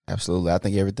absolutely. I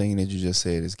think everything that you just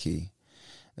said is key.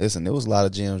 Listen, there was a lot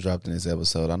of gems dropped in this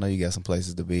episode. I know you got some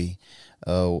places to be.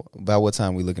 About what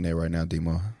time we looking at right now,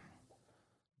 Demo?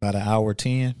 About an hour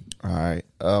 10. All right.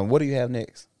 What do you have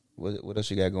next? What else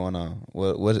you got going on?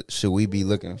 What should we be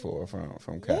looking for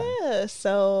from Kai? Yeah,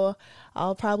 so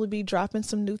I'll probably be dropping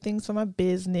some new things for my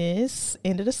business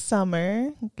end of the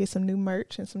summer. Get some new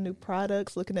merch and some new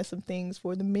products. Looking at some things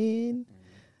for the men,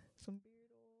 some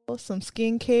beard oil, some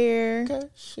skincare. Okay.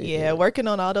 Yeah, working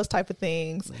on all those type of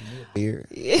things. Beard.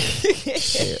 Yeah.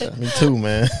 Me too,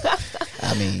 man.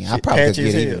 I mean, I probably could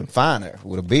get even finer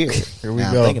with a beard. Here we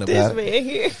now go. I'm thinking This about it. man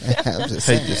here. I'm just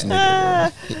saying this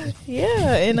nigga.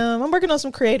 Yeah, and I'm working on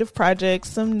some creative projects,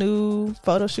 some new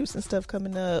photo shoots and stuff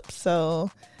coming up. So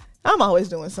I'm always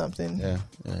doing something. Yeah,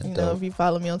 you know, if you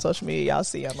follow me on social media, y'all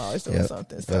see I'm always doing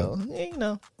something. So you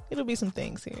know, it'll be some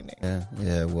things here and there.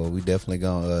 Yeah. Well, we definitely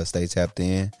gonna stay tapped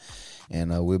in,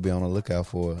 and we'll be on the lookout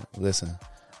for it. Listen,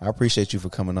 I appreciate you for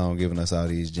coming on, giving us all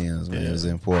these gems, man. It was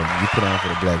important. You put on for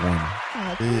the Black women.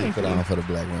 Thank Put you. on for the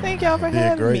Black women. Thank y'all for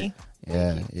having me.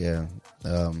 Yeah.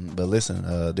 But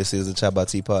listen, this is the Chop by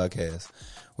T podcast,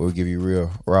 where we give you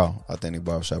real, raw, authentic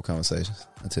barbershop conversations.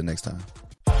 Until next time.